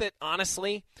 I think that,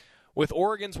 honestly, with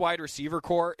Oregon's wide receiver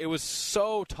core, it was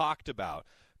so talked about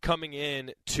coming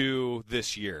in to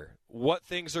this year. What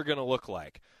things are going to look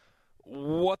like.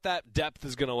 What that depth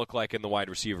is going to look like in the wide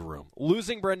receiver room.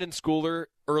 Losing Brendan Schooler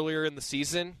earlier in the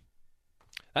season,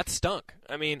 that stunk.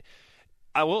 I mean,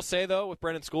 I will say, though, with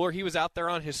Brendan Schooler, he was out there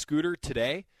on his scooter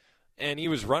today, and he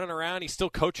was running around. He's still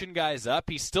coaching guys up.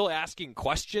 He's still asking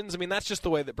questions. I mean, that's just the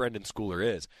way that Brendan Schooler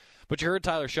is. But you heard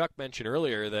Tyler Shuck mention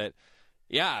earlier that,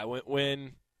 yeah,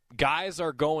 when guys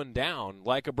are going down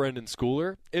like a Brendan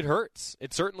Schooler, it hurts.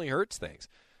 It certainly hurts things.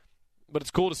 But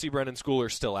it's cool to see Brendan Schooler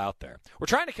still out there. We're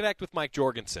trying to connect with Mike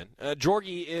Jorgensen.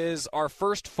 Jorgie is our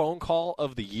first phone call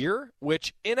of the year,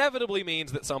 which inevitably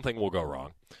means that something will go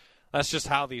wrong. That's just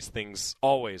how these things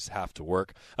always have to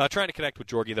work. Trying to connect with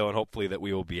Jorgie, though, and hopefully that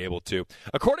we will be able to.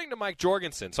 According to Mike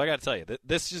Jorgensen, so I got to tell you,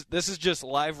 this is just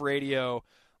live radio,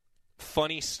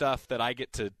 funny stuff that I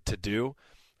get to do.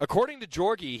 According to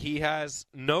Jorgie, he has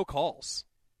no calls,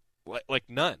 like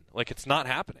none. Like, it's not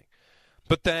happening.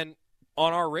 But then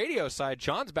on our radio side,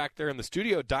 John's back there in the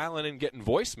studio dialing in, getting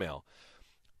voicemail.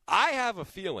 I have a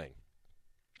feeling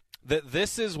that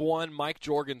this is one Mike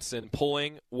Jorgensen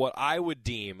pulling what I would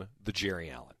deem the Jerry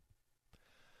Allen.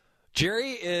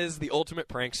 Jerry is the ultimate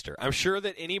prankster. I'm sure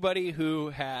that anybody who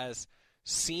has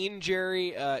seen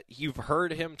Jerry, you've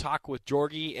heard him talk with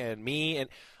Jorgie and me, and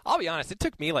I'll be honest, it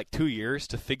took me like 2 years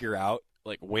to figure out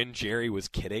like when Jerry was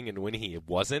kidding and when he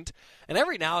wasn't. And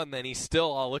every now and then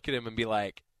I'll look at him and be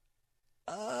like,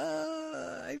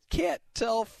 I can't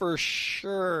tell for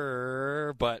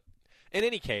sure. But in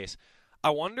any case,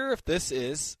 I wonder if this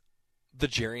is the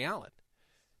Jerry Allen.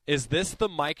 Is this the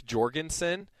Mike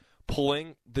Jorgensen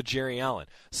pulling the Jerry Allen?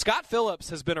 Scott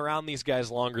Phillips has been around these guys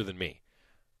longer than me.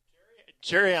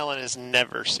 Jerry Allen is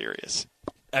never serious.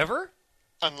 Ever?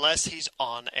 Unless he's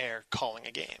on air calling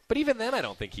a game. But even then, I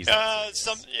don't think he's serious.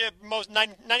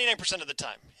 99% of the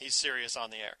time, he's serious on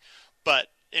the air. But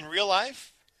in real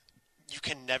life, you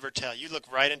can never tell. You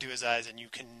look right into his eyes, and you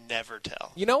can never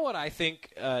tell. You know what I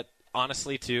think,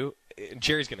 honestly, too?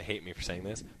 Jerry's going to hate me for saying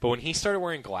this, but when he started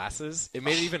wearing glasses, it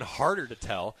made it even harder to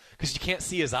tell because you can't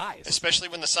see his eyes. Especially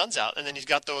when the sun's out, and then he's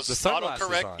got those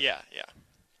autocorrect. On. Yeah.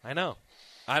 I know.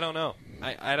 I don't know.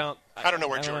 I don't know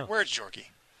where's Jorgie.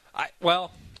 I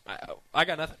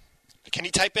got nothing. Can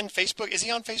he type in Facebook? Is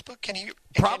he on Facebook? Can he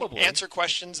probably answer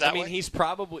questions that way? He's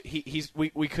probably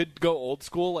we could go old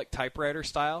school, like typewriter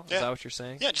style. Yeah. Is that what you're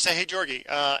saying? Yeah, just say, "Hey, Jorgie."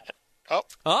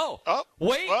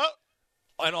 Wait.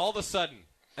 And all of a sudden,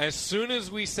 as soon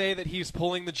as we say that he's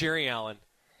pulling the Jerry Allen,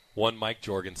 one Mike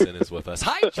Jorgensen is with us.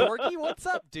 Hi, Jorgie. What's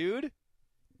up, dude?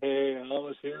 Hey, I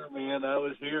was here, man. I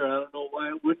was here. I don't know why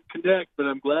it wouldn't connect, but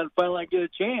I'm glad finally I get a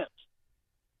chance.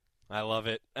 I love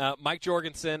it. Mike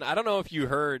Jorgensen, I don't know if you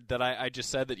heard that I just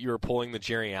said that you were pulling the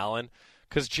Jerry Allen,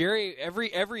 because Jerry,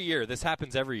 every year, this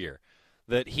happens every year,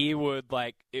 that he would,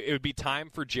 it would be time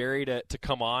for Jerry to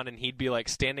come on, and he'd be,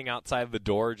 standing outside the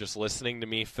door just listening to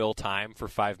me fill time for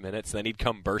 5 minutes, and then he'd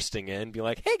come bursting in and be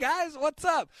like, hey, guys, what's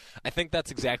up? I think that's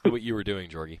exactly what you were doing,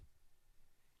 Jorgie.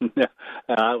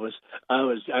 I was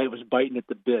biting at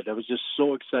the bit. I was just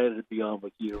so excited to be on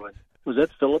with you. And was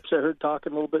that Phillips I heard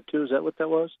talking a little bit too? Is that what that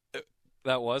was?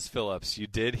 That was Phillips. You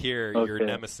did hear your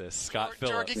nemesis, Scott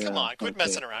Phillips. Jorgie, come on. Quit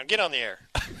messing around. Get on the air.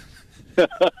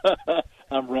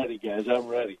 I'm ready, guys. I'm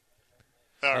ready.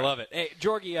 I love it. Hey,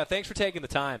 Jorgie, thanks for taking the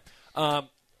time.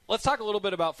 Let's talk a little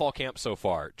bit about fall camp so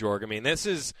far, Jorg. I mean, this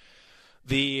is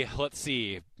the,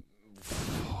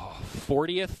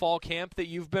 40th fall camp that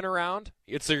you've been around.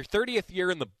 It's your 30th year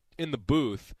in the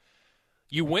booth.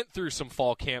 You went through some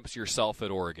fall camps yourself at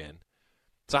Oregon.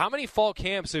 So how many fall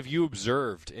camps have you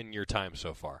observed in your time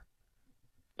so far?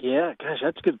 Yeah, gosh,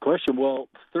 that's a good question. Well,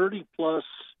 30 plus,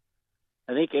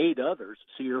 I think 8 others.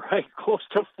 So you're right, close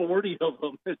to 40 of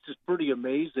them. It's just pretty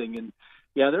amazing. And,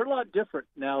 yeah, they're a lot different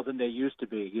now than they used to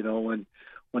be. You know, when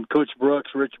Coach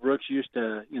Brooks, Rich Brooks used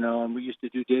to, and we used to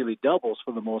do daily doubles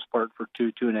for the most part for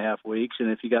 2.5 weeks. And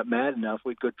if you got mad enough,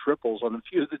 we'd go triples on a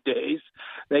few of the days.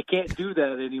 They can't do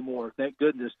that anymore. Thank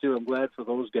goodness, too. I'm glad for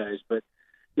those guys. But,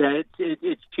 yeah,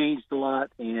 it's changed a lot,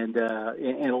 and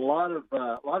a lot of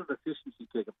efficiency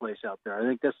taking place out there. I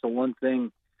think that's the one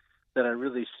thing that I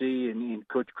really see in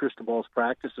Coach Cristobal's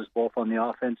practices, both on the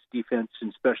offense, defense,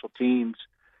 and special teams,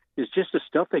 is just the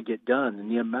stuff they get done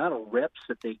and the amount of reps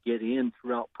that they get in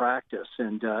throughout practice.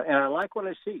 And I like what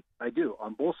I see. I do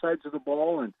on both sides of the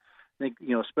ball, and I think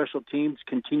special teams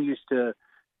continues to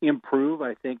improve.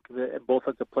 I think that both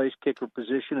at the place kicker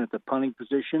position, at the punting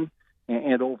position,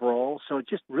 and overall. So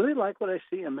just really like what I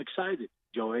see. I'm excited,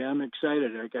 Joey. I'm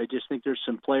excited. I just think there's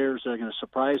some players that are going to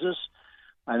surprise us.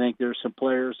 I think there's some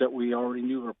players that we already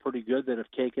knew were pretty good that have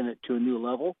taken it to a new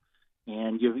level.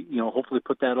 And, hopefully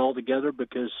put that all together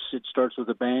because it starts with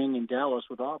a bang in Dallas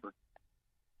with Auburn.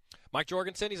 Mike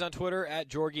Jorgensen, he's on Twitter at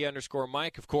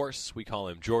Jorgie_Mike. Of course, we call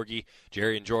him Jorgie.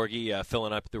 Jerry and Jorgie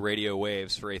filling up the radio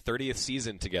waves for a 30th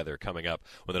season together coming up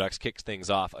when the Ducks kick things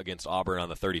off against Auburn on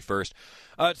the 31st.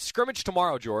 Scrimmage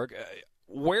tomorrow, Jorg.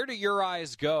 Where do your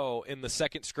eyes go in the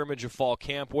second scrimmage of fall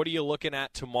camp? What are you looking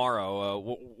at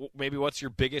tomorrow? Maybe what's your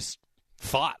biggest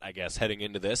thought, I guess, heading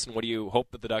into this, and what do you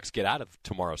hope that the Ducks get out of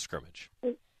tomorrow's scrimmage?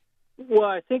 Well,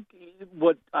 I think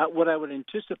what I would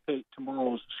anticipate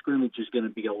tomorrow's scrimmage is going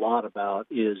to be a lot about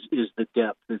is the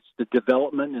depth. It's the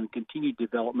development and continued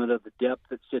development of the depth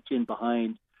that sits in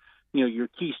behind, your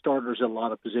key starters at a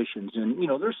lot of positions. And,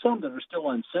 there's some that are still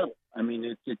unsettled. I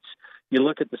mean, it's you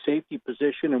look at the safety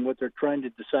position and what they're trying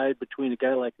to decide between a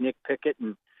guy like Nick Pickett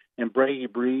and Brady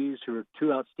Breeze, who are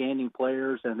two outstanding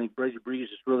players. And I think Brady Breeze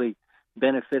is really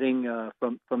benefiting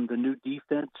from the new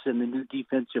defense and the new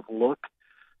defensive look,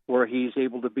 where he's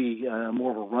able to be more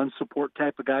of a run support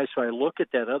type of guy. So I look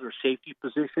at that other safety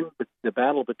position, the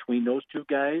battle between those two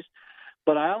guys.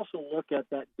 But I also look at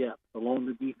that depth along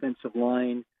the defensive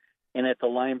line and at the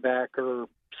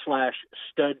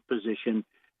linebacker/stud position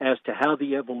as to how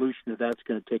the evolution of that's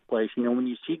going to take place. When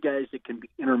you see guys that can be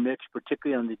intermixed,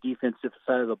 particularly on the defensive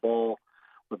side of the ball,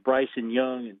 with Bryson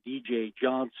Young and DJ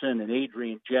Johnson and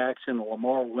Adrian Jackson and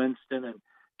Lamar Winston and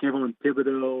Kevin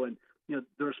Thibodeau, and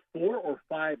there's 4 or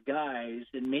 5 guys,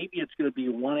 and maybe it's going to be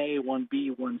 1A,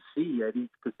 1B, 1C at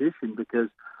each position, because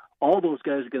all those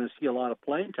guys are going to see a lot of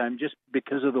playing time just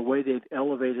because of the way they've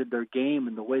elevated their game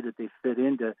and the way that they fit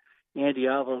into Andy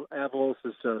Avalos'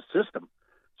 system.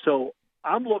 So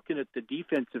I'm looking at the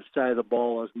defensive side of the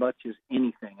ball as much as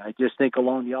anything. I just think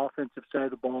along the offensive side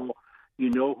of the ball,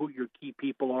 who your key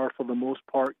people are for the most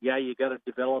part. Yeah, you got to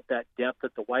develop that depth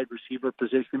at the wide receiver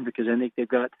position, because I think they've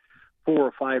got 4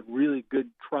 or 5 really good,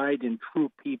 tried and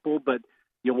true people, but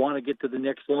you want to get to the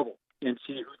next level and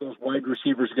see who those wide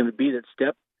receivers are going to be that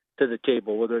step to the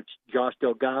table, whether it's Josh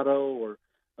Delgado or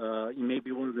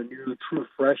maybe one of the new true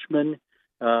freshmen,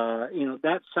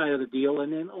 that side of the deal.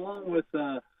 And then along with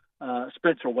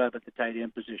Spencer Webb at the tight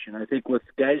end position. I think with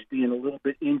guys being a little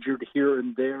bit injured here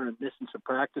and there and missing some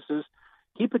practices,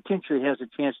 he potentially has a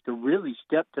chance to really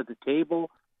step to the table.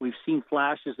 We've seen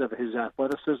flashes of his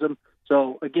athleticism.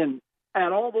 So, again,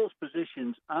 at all those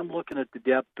positions, I'm looking at the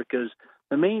depth, because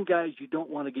the main guys you don't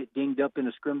want to get dinged up in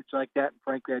a scrimmage like that. And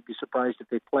frankly, I'd be surprised if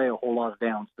they play a whole lot of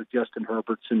downs. The Justin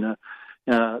Herberts and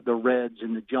the Reds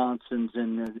and the Johnsons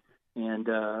and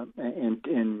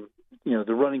the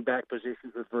running back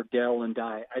positions with Verdell and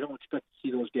Dye. I don't expect to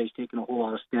see those guys taking a whole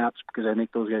lot of snaps because I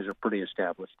think those guys are pretty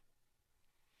established.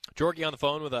 Georgie on the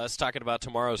phone with us talking about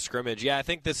tomorrow's scrimmage. Yeah, I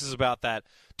think this is about that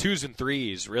 2s and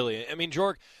 3s, really. I mean,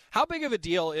 Jorg, how big of a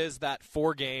deal is that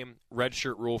 4-game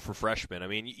redshirt rule for freshmen? I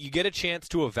mean, you get a chance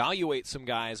to evaluate some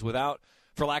guys without,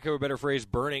 for lack of a better phrase,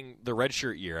 burning the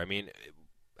redshirt year. I mean,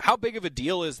 how big of a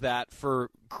deal is that for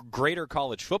greater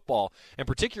college football, and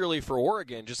particularly for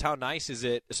Oregon? Just how nice is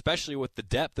it, especially with the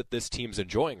depth that this team's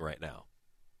enjoying right now?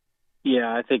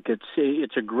 Yeah, I think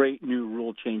it's a great new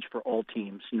rule change for all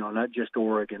teams, not just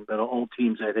Oregon, but all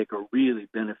teams I think are really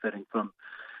benefiting from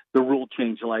the rule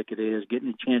change like it is, getting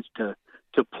a chance to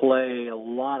play a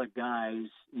lot of guys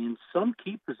in some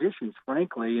key positions,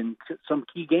 frankly, and some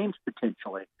key games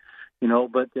potentially.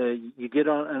 But you get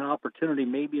an opportunity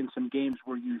maybe in some games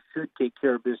where you should take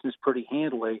care of business pretty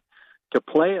handily to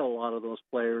play a lot of those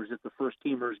players if the first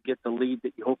teamers get the lead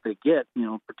that you hope they get,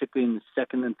 particularly in the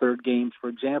second and third games, for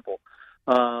example.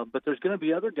 But there's going to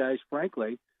be other guys,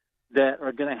 frankly, that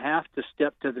are going to have to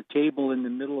step to the table in the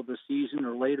middle of the season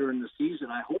or later in the season.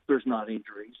 I hope there's not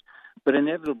injuries, but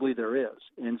inevitably there is.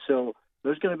 And so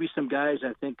there's going to be some guys,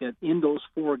 I think, that in those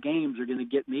 4 games are going to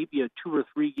get maybe a 2 or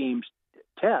 3 games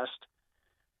test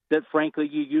that, frankly,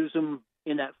 you use them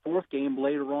in that 4th game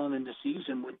later on in the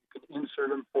season when you can insert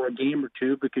them for a game or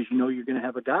 2 because you're going to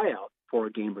have a guy out for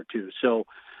a game or 2. So,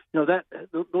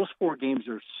 those 4 games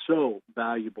are so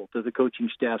valuable to the coaching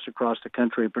staffs across the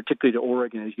country, and particularly to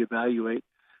Oregon as you evaluate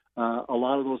a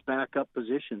lot of those backup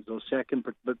positions, those second,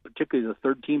 but particularly the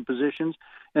third-team positions,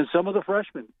 and some of the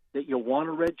freshmen that you want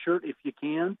a red shirt if you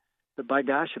can. But by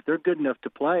gosh, if they're good enough to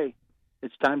play,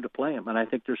 it's time to play them, and I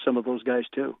think there's some of those guys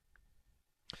too.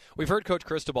 We've heard Coach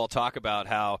Cristobal talk about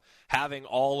how having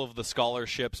all of the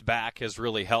scholarships back has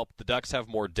really helped. The Ducks have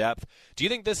more depth. Do you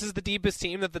think this is the deepest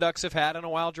team that the Ducks have had in a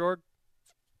while, Jorg?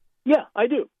 Yeah, I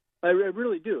do. I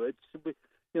really do.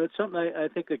 It's something I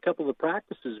think a couple of the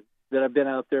practices that I've been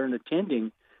out there and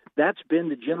attending, that's been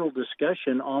the general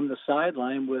discussion on the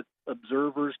sideline with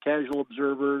observers, casual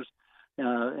observers,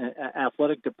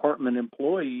 athletic department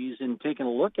employees, and taking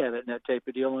a look at it and that type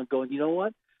of deal and going, you know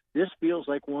what? This feels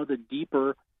like one of the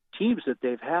deeper teams that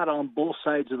they've had on both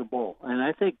sides of the ball, and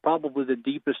I think probably the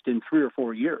deepest in 3 or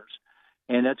 4 years.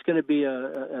 And that's going to be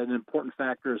an important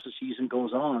factor as the season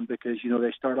goes on because,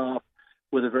 they start off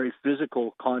with a very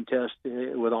physical contest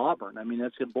with Auburn. I mean,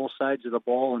 that's in both sides of the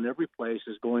ball, and every place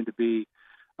is going to be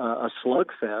a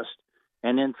slugfest.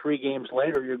 And then 3 games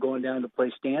later, you're going down to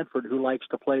play Stanford, who likes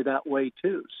to play that way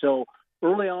too. So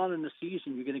early on in the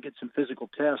season, you're going to get some physical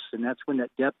tests, and that's when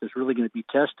that depth is really going to be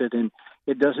tested, and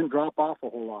it doesn't drop off a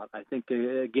whole lot. I think,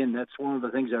 again, that's one of the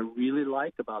things I really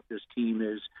like about this team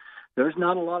is there's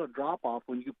not a lot of drop-off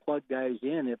when you plug guys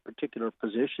in at particular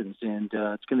positions, and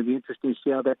it's going to be interesting to see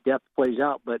how that depth plays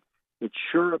out, but it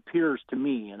sure appears to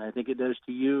me, and I think it does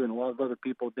to you and a lot of other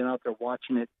people have been out there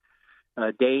watching it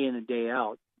day in and day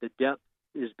out, the depth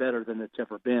is better than it's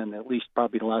ever been, at least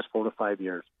probably the last 4 to 5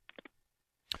 years.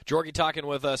 Georgie talking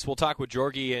with us. We'll talk with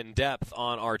Georgie in depth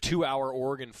on our 2-hour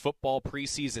Oregon football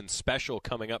preseason special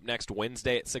coming up next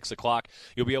Wednesday at 6 o'clock.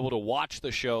 You'll be able to watch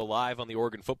the show live on the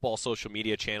Oregon football social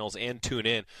media channels and tune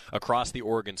in across the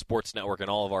Oregon Sports Network and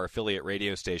all of our affiliate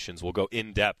radio stations. We'll go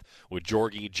in depth with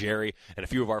Georgie, Jerry, and a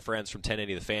few of our friends from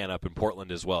 1080 The Fan up in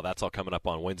Portland as well. That's all coming up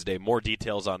on Wednesday. More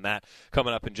details on that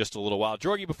coming up in just a little while.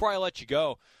 Georgie, before I let you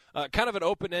go, kind of an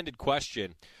open-ended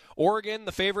question. Oregon,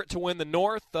 the favorite to win the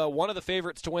North, one of the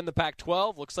favorites to win the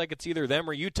Pac-12. Looks like it's either them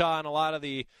or Utah in a lot of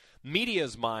the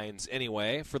media's minds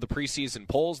anyway for the preseason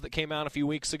polls that came out a few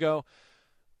weeks ago.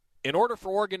 In order for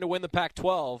Oregon to win the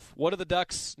Pac-12, what do the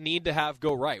Ducks need to have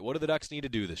go right? What do the Ducks need to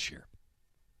do this year?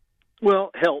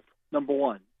 Well, health, number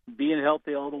one. Being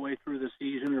healthy all the way through the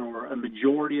season, or a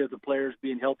majority of the players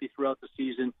being healthy throughout the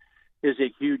season, is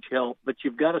a huge help. But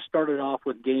you've got to start it off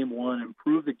with game one and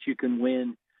prove that you can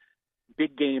win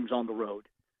big games on the road.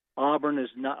 Auburn is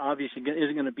not obviously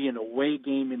isn't going to be an away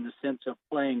game in the sense of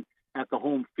playing at the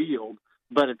home field,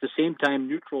 but at the same time,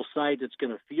 neutral site, it's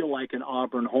going to feel like an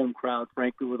Auburn home crowd,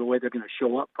 frankly, with the way they're going to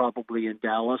show up probably in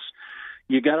Dallas.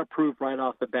 You got to prove right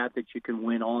off the bat that you can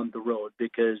win on the road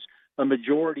because a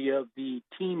majority of the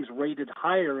teams rated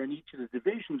higher in each of the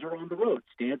divisions are on the road.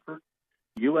 Stanford,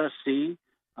 USC,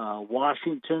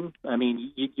 Washington. I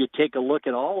mean, you take a look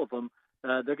at all of them.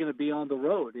 They're going to be on the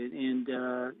road, and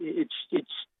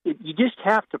you just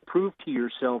have to prove to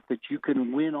yourself that you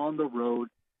can win on the road,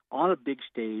 on a big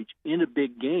stage, in a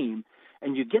big game,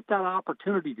 and you get that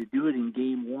opportunity to do it in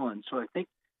game one. So I think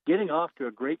getting off to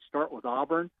a great start with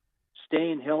Auburn,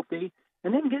 staying healthy,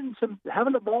 And then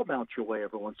having the ball bounce your way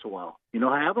every once in a while.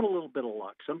 Having a little bit of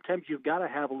luck. Sometimes you've got to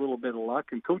have a little bit of luck,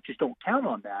 and coaches don't count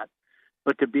on that.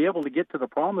 But to be able to get to the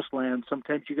promised land,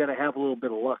 sometimes you got to have a little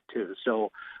bit of luck too.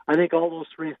 So I think all those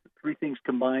three things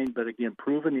combined, but again,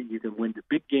 proving that you can win the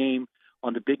big game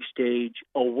on the big stage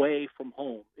away from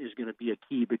home is going to be a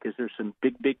key, because there's some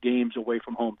big games away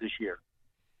from home this year.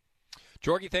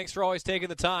 Jorgie, thanks for always taking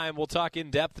the time. We'll talk in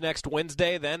depth next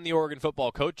Wednesday. Then the Oregon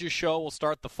Football Coaches Show will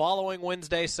start the following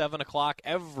Wednesday, 7 o'clock,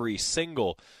 every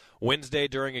single Wednesday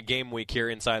during a game week here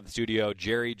inside the studio.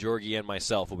 Jerry, Jorgie, and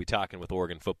myself will be talking with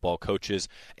Oregon football coaches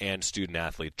and student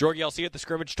athletes. Jorgie, I'll see you at the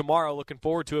scrimmage tomorrow. Looking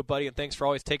forward to it, buddy, and thanks for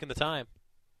always taking the time.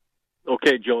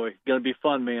 Okay, Joey. Going to be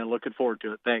fun, man. Looking forward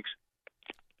to it. Thanks.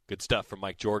 Good stuff from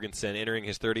Mike Jorgensen, entering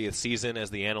his 30th season as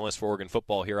the analyst for Oregon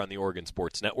football here on the Oregon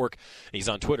Sports Network. He's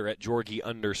on Twitter at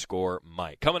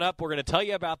Jorgie_Mike. Coming up, we're going to tell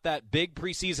you about that big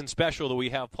preseason special that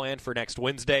we have planned for next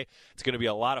Wednesday. It's going to be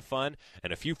a lot of fun,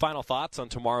 and a few final thoughts on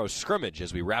tomorrow's scrimmage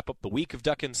as we wrap up the week of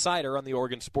Duck Insider on the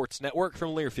Oregon Sports Network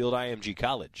from Learfield IMG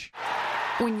College.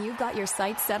 When you've got your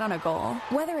sights set on a goal,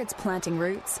 whether it's planting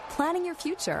roots, planning your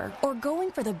future, or going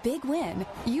for the big win,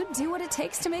 you do what it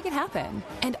takes to make it happen.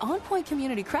 And On Point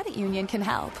Community Credit Union can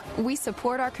help. We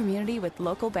support our community with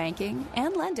local banking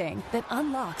and lending that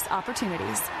unlocks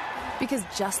opportunities. Because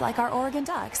just like our Oregon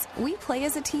Ducks, we play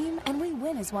as a team and we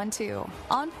win as one too.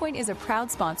 On Point is a proud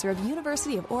sponsor of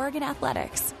University of Oregon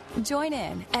Athletics. Join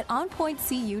in at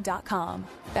onpointcu.com.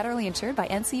 Federally insured by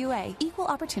NCUA, Equal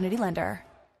Opportunity Lender.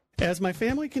 As my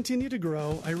family continued to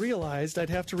grow, I realized I'd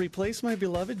have to replace my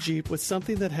beloved Jeep with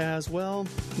something that has, well,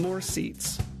 more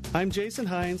seats. I'm Jason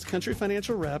Hines, Country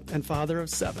Financial Rep and father of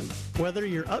 7. Whether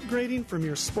you're upgrading from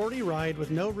your sporty ride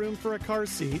with no room for a car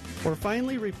seat or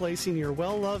finally replacing your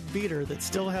well-loved beater that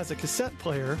still has a cassette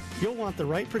player, you'll want the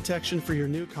right protection for your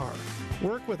new car.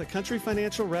 Work with a Country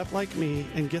Financial Rep like me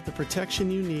and get the protection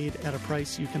you need at a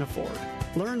price you can afford.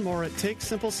 Learn more at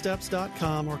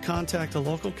TakeSimpleSteps.com or contact a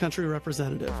local Country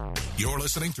representative. You're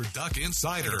listening to Duck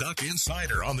Insider. Duck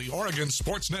Insider on the Oregon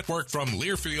Sports Network from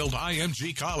Learfield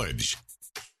IMG College.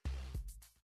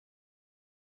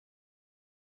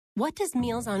 What does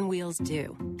Meals on Wheels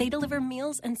do? They deliver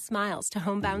meals and smiles to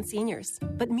homebound seniors.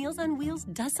 But Meals on Wheels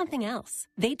does something else.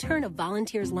 They turn a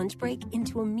volunteer's lunch break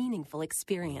into a meaningful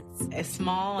experience. As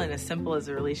small and as simple as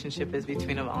the relationship is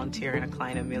between a volunteer and a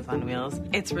client of Meals on Wheels,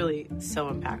 it's really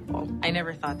so impactful. I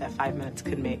never thought that 5 minutes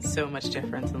could make so much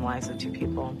difference in the lives of 2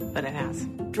 people, but it has.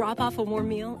 Drop off a warm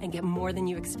meal and get more than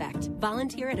you expect.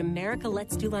 Volunteer at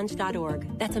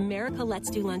americaletsdolunch.org. That's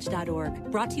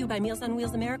americaletsdolunch.org. Brought to you by Meals on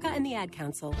Wheels America and the Ad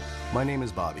Council. My name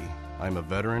is Bobby. I'm a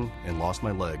veteran and lost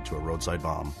my leg to a roadside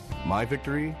bomb. My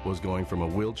victory was going from a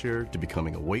wheelchair to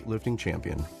becoming a weightlifting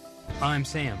champion. I'm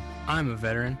Sam. I'm a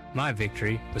veteran. My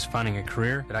victory was finding a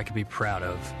career that I could be proud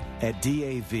of. At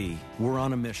DAV, we're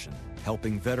on a mission,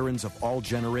 helping veterans of all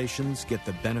generations get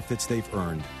the benefits they've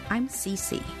earned. I'm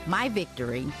Cece. My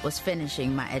victory was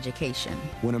finishing my education.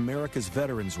 When America's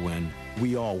veterans win,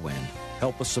 we all win.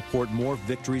 Help us support more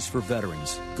victories for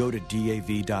veterans. Go to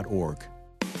DAV.org.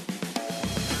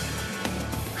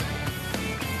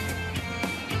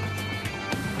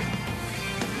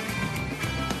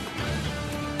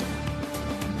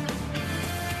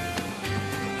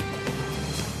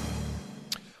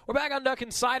 We're back on Duck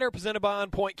Insider, presented by On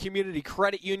Point Community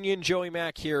Credit Union. Joey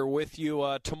Mack here with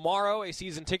you. Tomorrow, a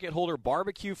season ticket holder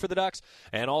barbecue for the Ducks,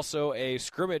 and also a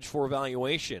scrimmage for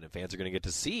evaluation. And fans are going to get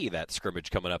to see that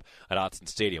scrimmage coming up at Autzen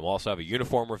Stadium. We'll also have a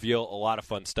uniform reveal, a lot of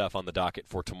fun stuff on the docket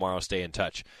for tomorrow. Stay in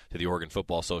touch to the Oregon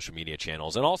Football social media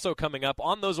channels. And also coming up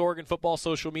on those Oregon Football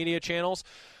social media channels,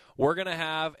 we're going to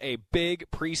have a big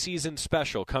preseason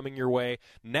special coming your way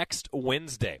next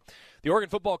Wednesday. The Oregon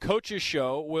Football Coaches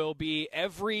Show will be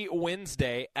every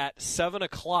Wednesday at 7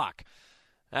 o'clock.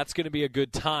 That's going to be a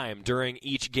good time during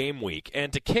each game week.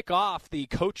 And to kick off the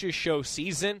Coaches Show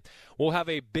season, we'll have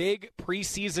a big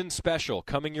preseason special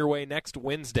coming your way next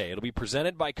Wednesday. It'll be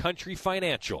presented by Country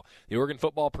Financial. The Oregon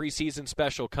Football preseason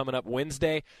special coming up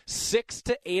Wednesday, 6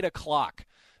 to 8 o'clock.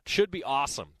 Should be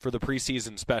awesome for the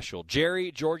preseason special.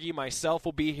 Jerry, Jorgie, myself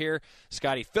will be here.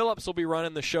 Scotty Phillips will be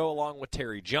running the show along with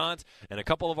Terry Johns. And a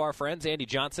couple of our friends, Andy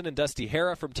Johnson and Dusty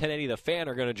Hara from 1080 The Fan,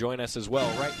 are going to join us as well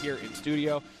right here in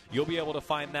studio. You'll be able to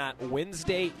find that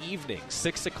Wednesday evening,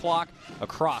 6 o'clock,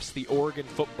 across the Oregon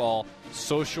Football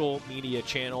social media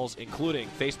channels, including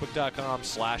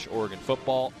Facebook.com/Oregon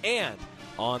Football and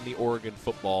on the Oregon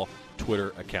Football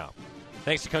Twitter account.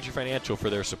 Thanks to Country Financial for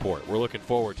their support. We're looking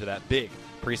forward to that big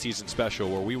preseason special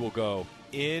where we will go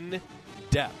in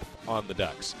depth on the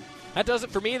Ducks. That does it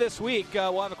for me this week.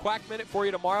 We'll have a Quack Minute for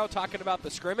you tomorrow talking about the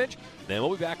scrimmage. Then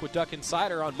we'll be back with Duck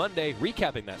Insider on Monday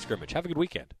recapping that scrimmage. Have a good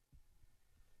weekend.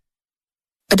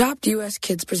 Adopt US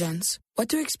Kids presents What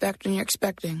to Expect When You're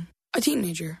Expecting a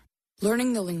Teenager.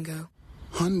 Learning the lingo.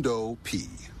 Hundo P.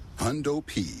 Hundo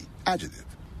P. Adjective.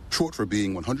 Short for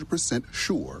being 100%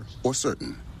 sure or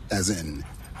certain. As in,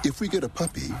 if we get a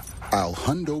puppy, I'll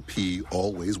Hundo P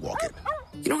always walk it.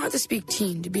 You don't have to speak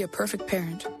teen to be a perfect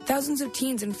parent. Thousands of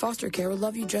teens in foster care will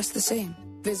love you just the same.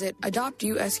 Visit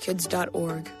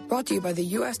adoptuskids.org. Brought to you by the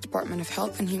U.S. Department of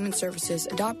Health and Human Services,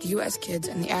 Adopt U.S. Kids,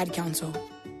 and the Ad Council.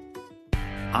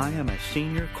 I am a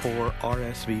Senior Corps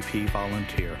RSVP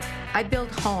volunteer. I build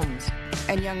homes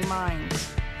and young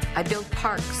minds. I build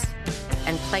parks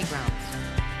and playgrounds.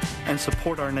 And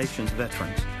support our nation's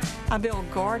veterans. I build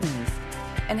gardens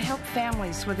and help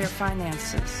families with their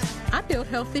finances. I build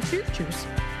healthy futures.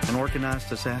 And organize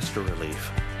disaster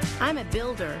relief. I'm a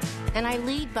builder, and I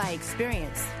lead by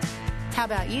experience. How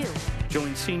about you?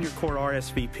 Join Senior Corps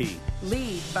RSVP.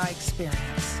 Lead by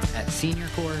experience. At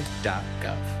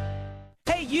seniorcorps.gov.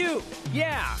 Hey, you!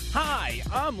 Yeah, hi,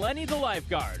 I'm Lenny the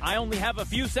lifeguard. I only have a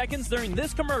few seconds during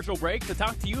this commercial break to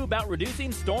talk to you about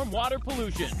reducing stormwater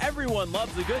pollution. Everyone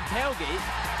loves a good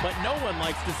tailgate, but no one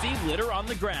likes to see litter on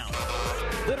the ground.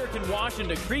 Litter can wash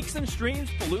into creeks and streams,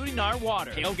 polluting our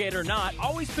water. Tailgate or not,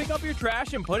 always pick up your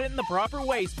trash and put it in the proper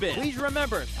waste bin. Please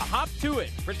remember to hop to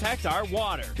it, protect our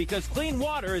water, because clean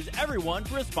water is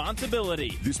everyone's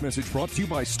responsibility. This message brought to you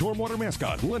by Stormwater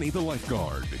mascot Lenny the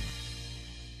lifeguard.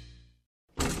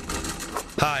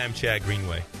 Hi, I'm Chad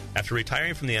Greenway. After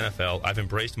retiring from the NFL, I've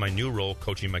embraced my new role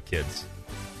coaching my kids.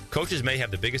 Coaches may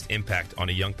have the biggest impact on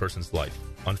a young person's life.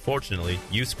 Unfortunately,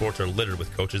 youth sports are littered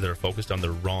with coaches that are focused on the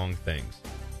wrong things.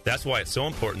 That's why it's so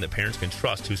important that parents can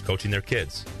trust who's coaching their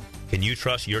kids. Can you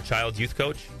trust your child's youth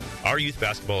coach? Our Youth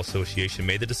Basketball Association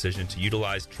made the decision to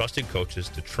utilize trusted coaches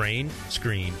to train,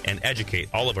 screen, and educate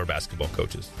all of our basketball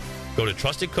coaches. Go to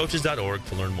trustedcoaches.org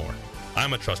to learn more.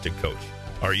 I'm a trusted coach.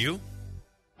 Are you?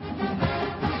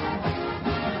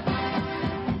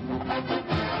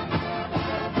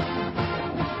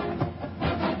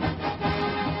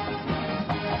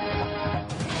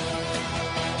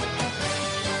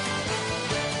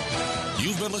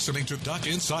 You've been listening to Duck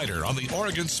Insider on the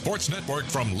Oregon Sports Network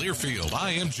from Learfield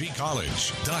IMG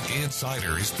College. Duck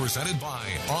Insider is presented by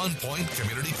On Point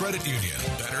Community Credit Union.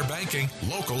 Better banking,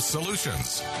 local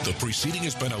solutions. The preceding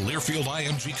has been a Learfield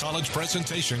IMG College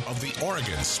presentation of the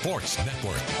Oregon Sports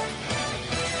Network.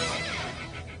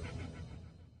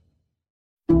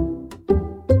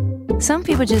 Some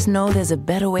people just know there's a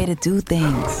better way to do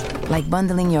things, like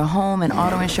bundling your home and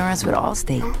auto insurance with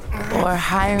Allstate, or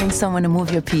hiring someone to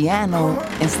move your piano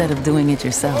instead of doing it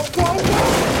yourself.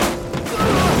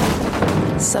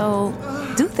 So,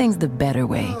 do things the better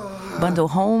way. Bundle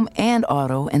home and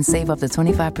auto and save up to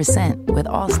 25% with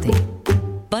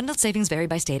Allstate. Bundled savings vary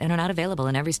by state and are not available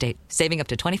in every state. Saving up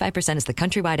to 25% is the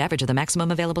countrywide average of the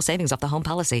maximum available savings off the home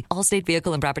policy. Allstate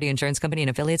Vehicle and Property Insurance Company and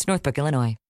affiliates, Northbrook, Illinois.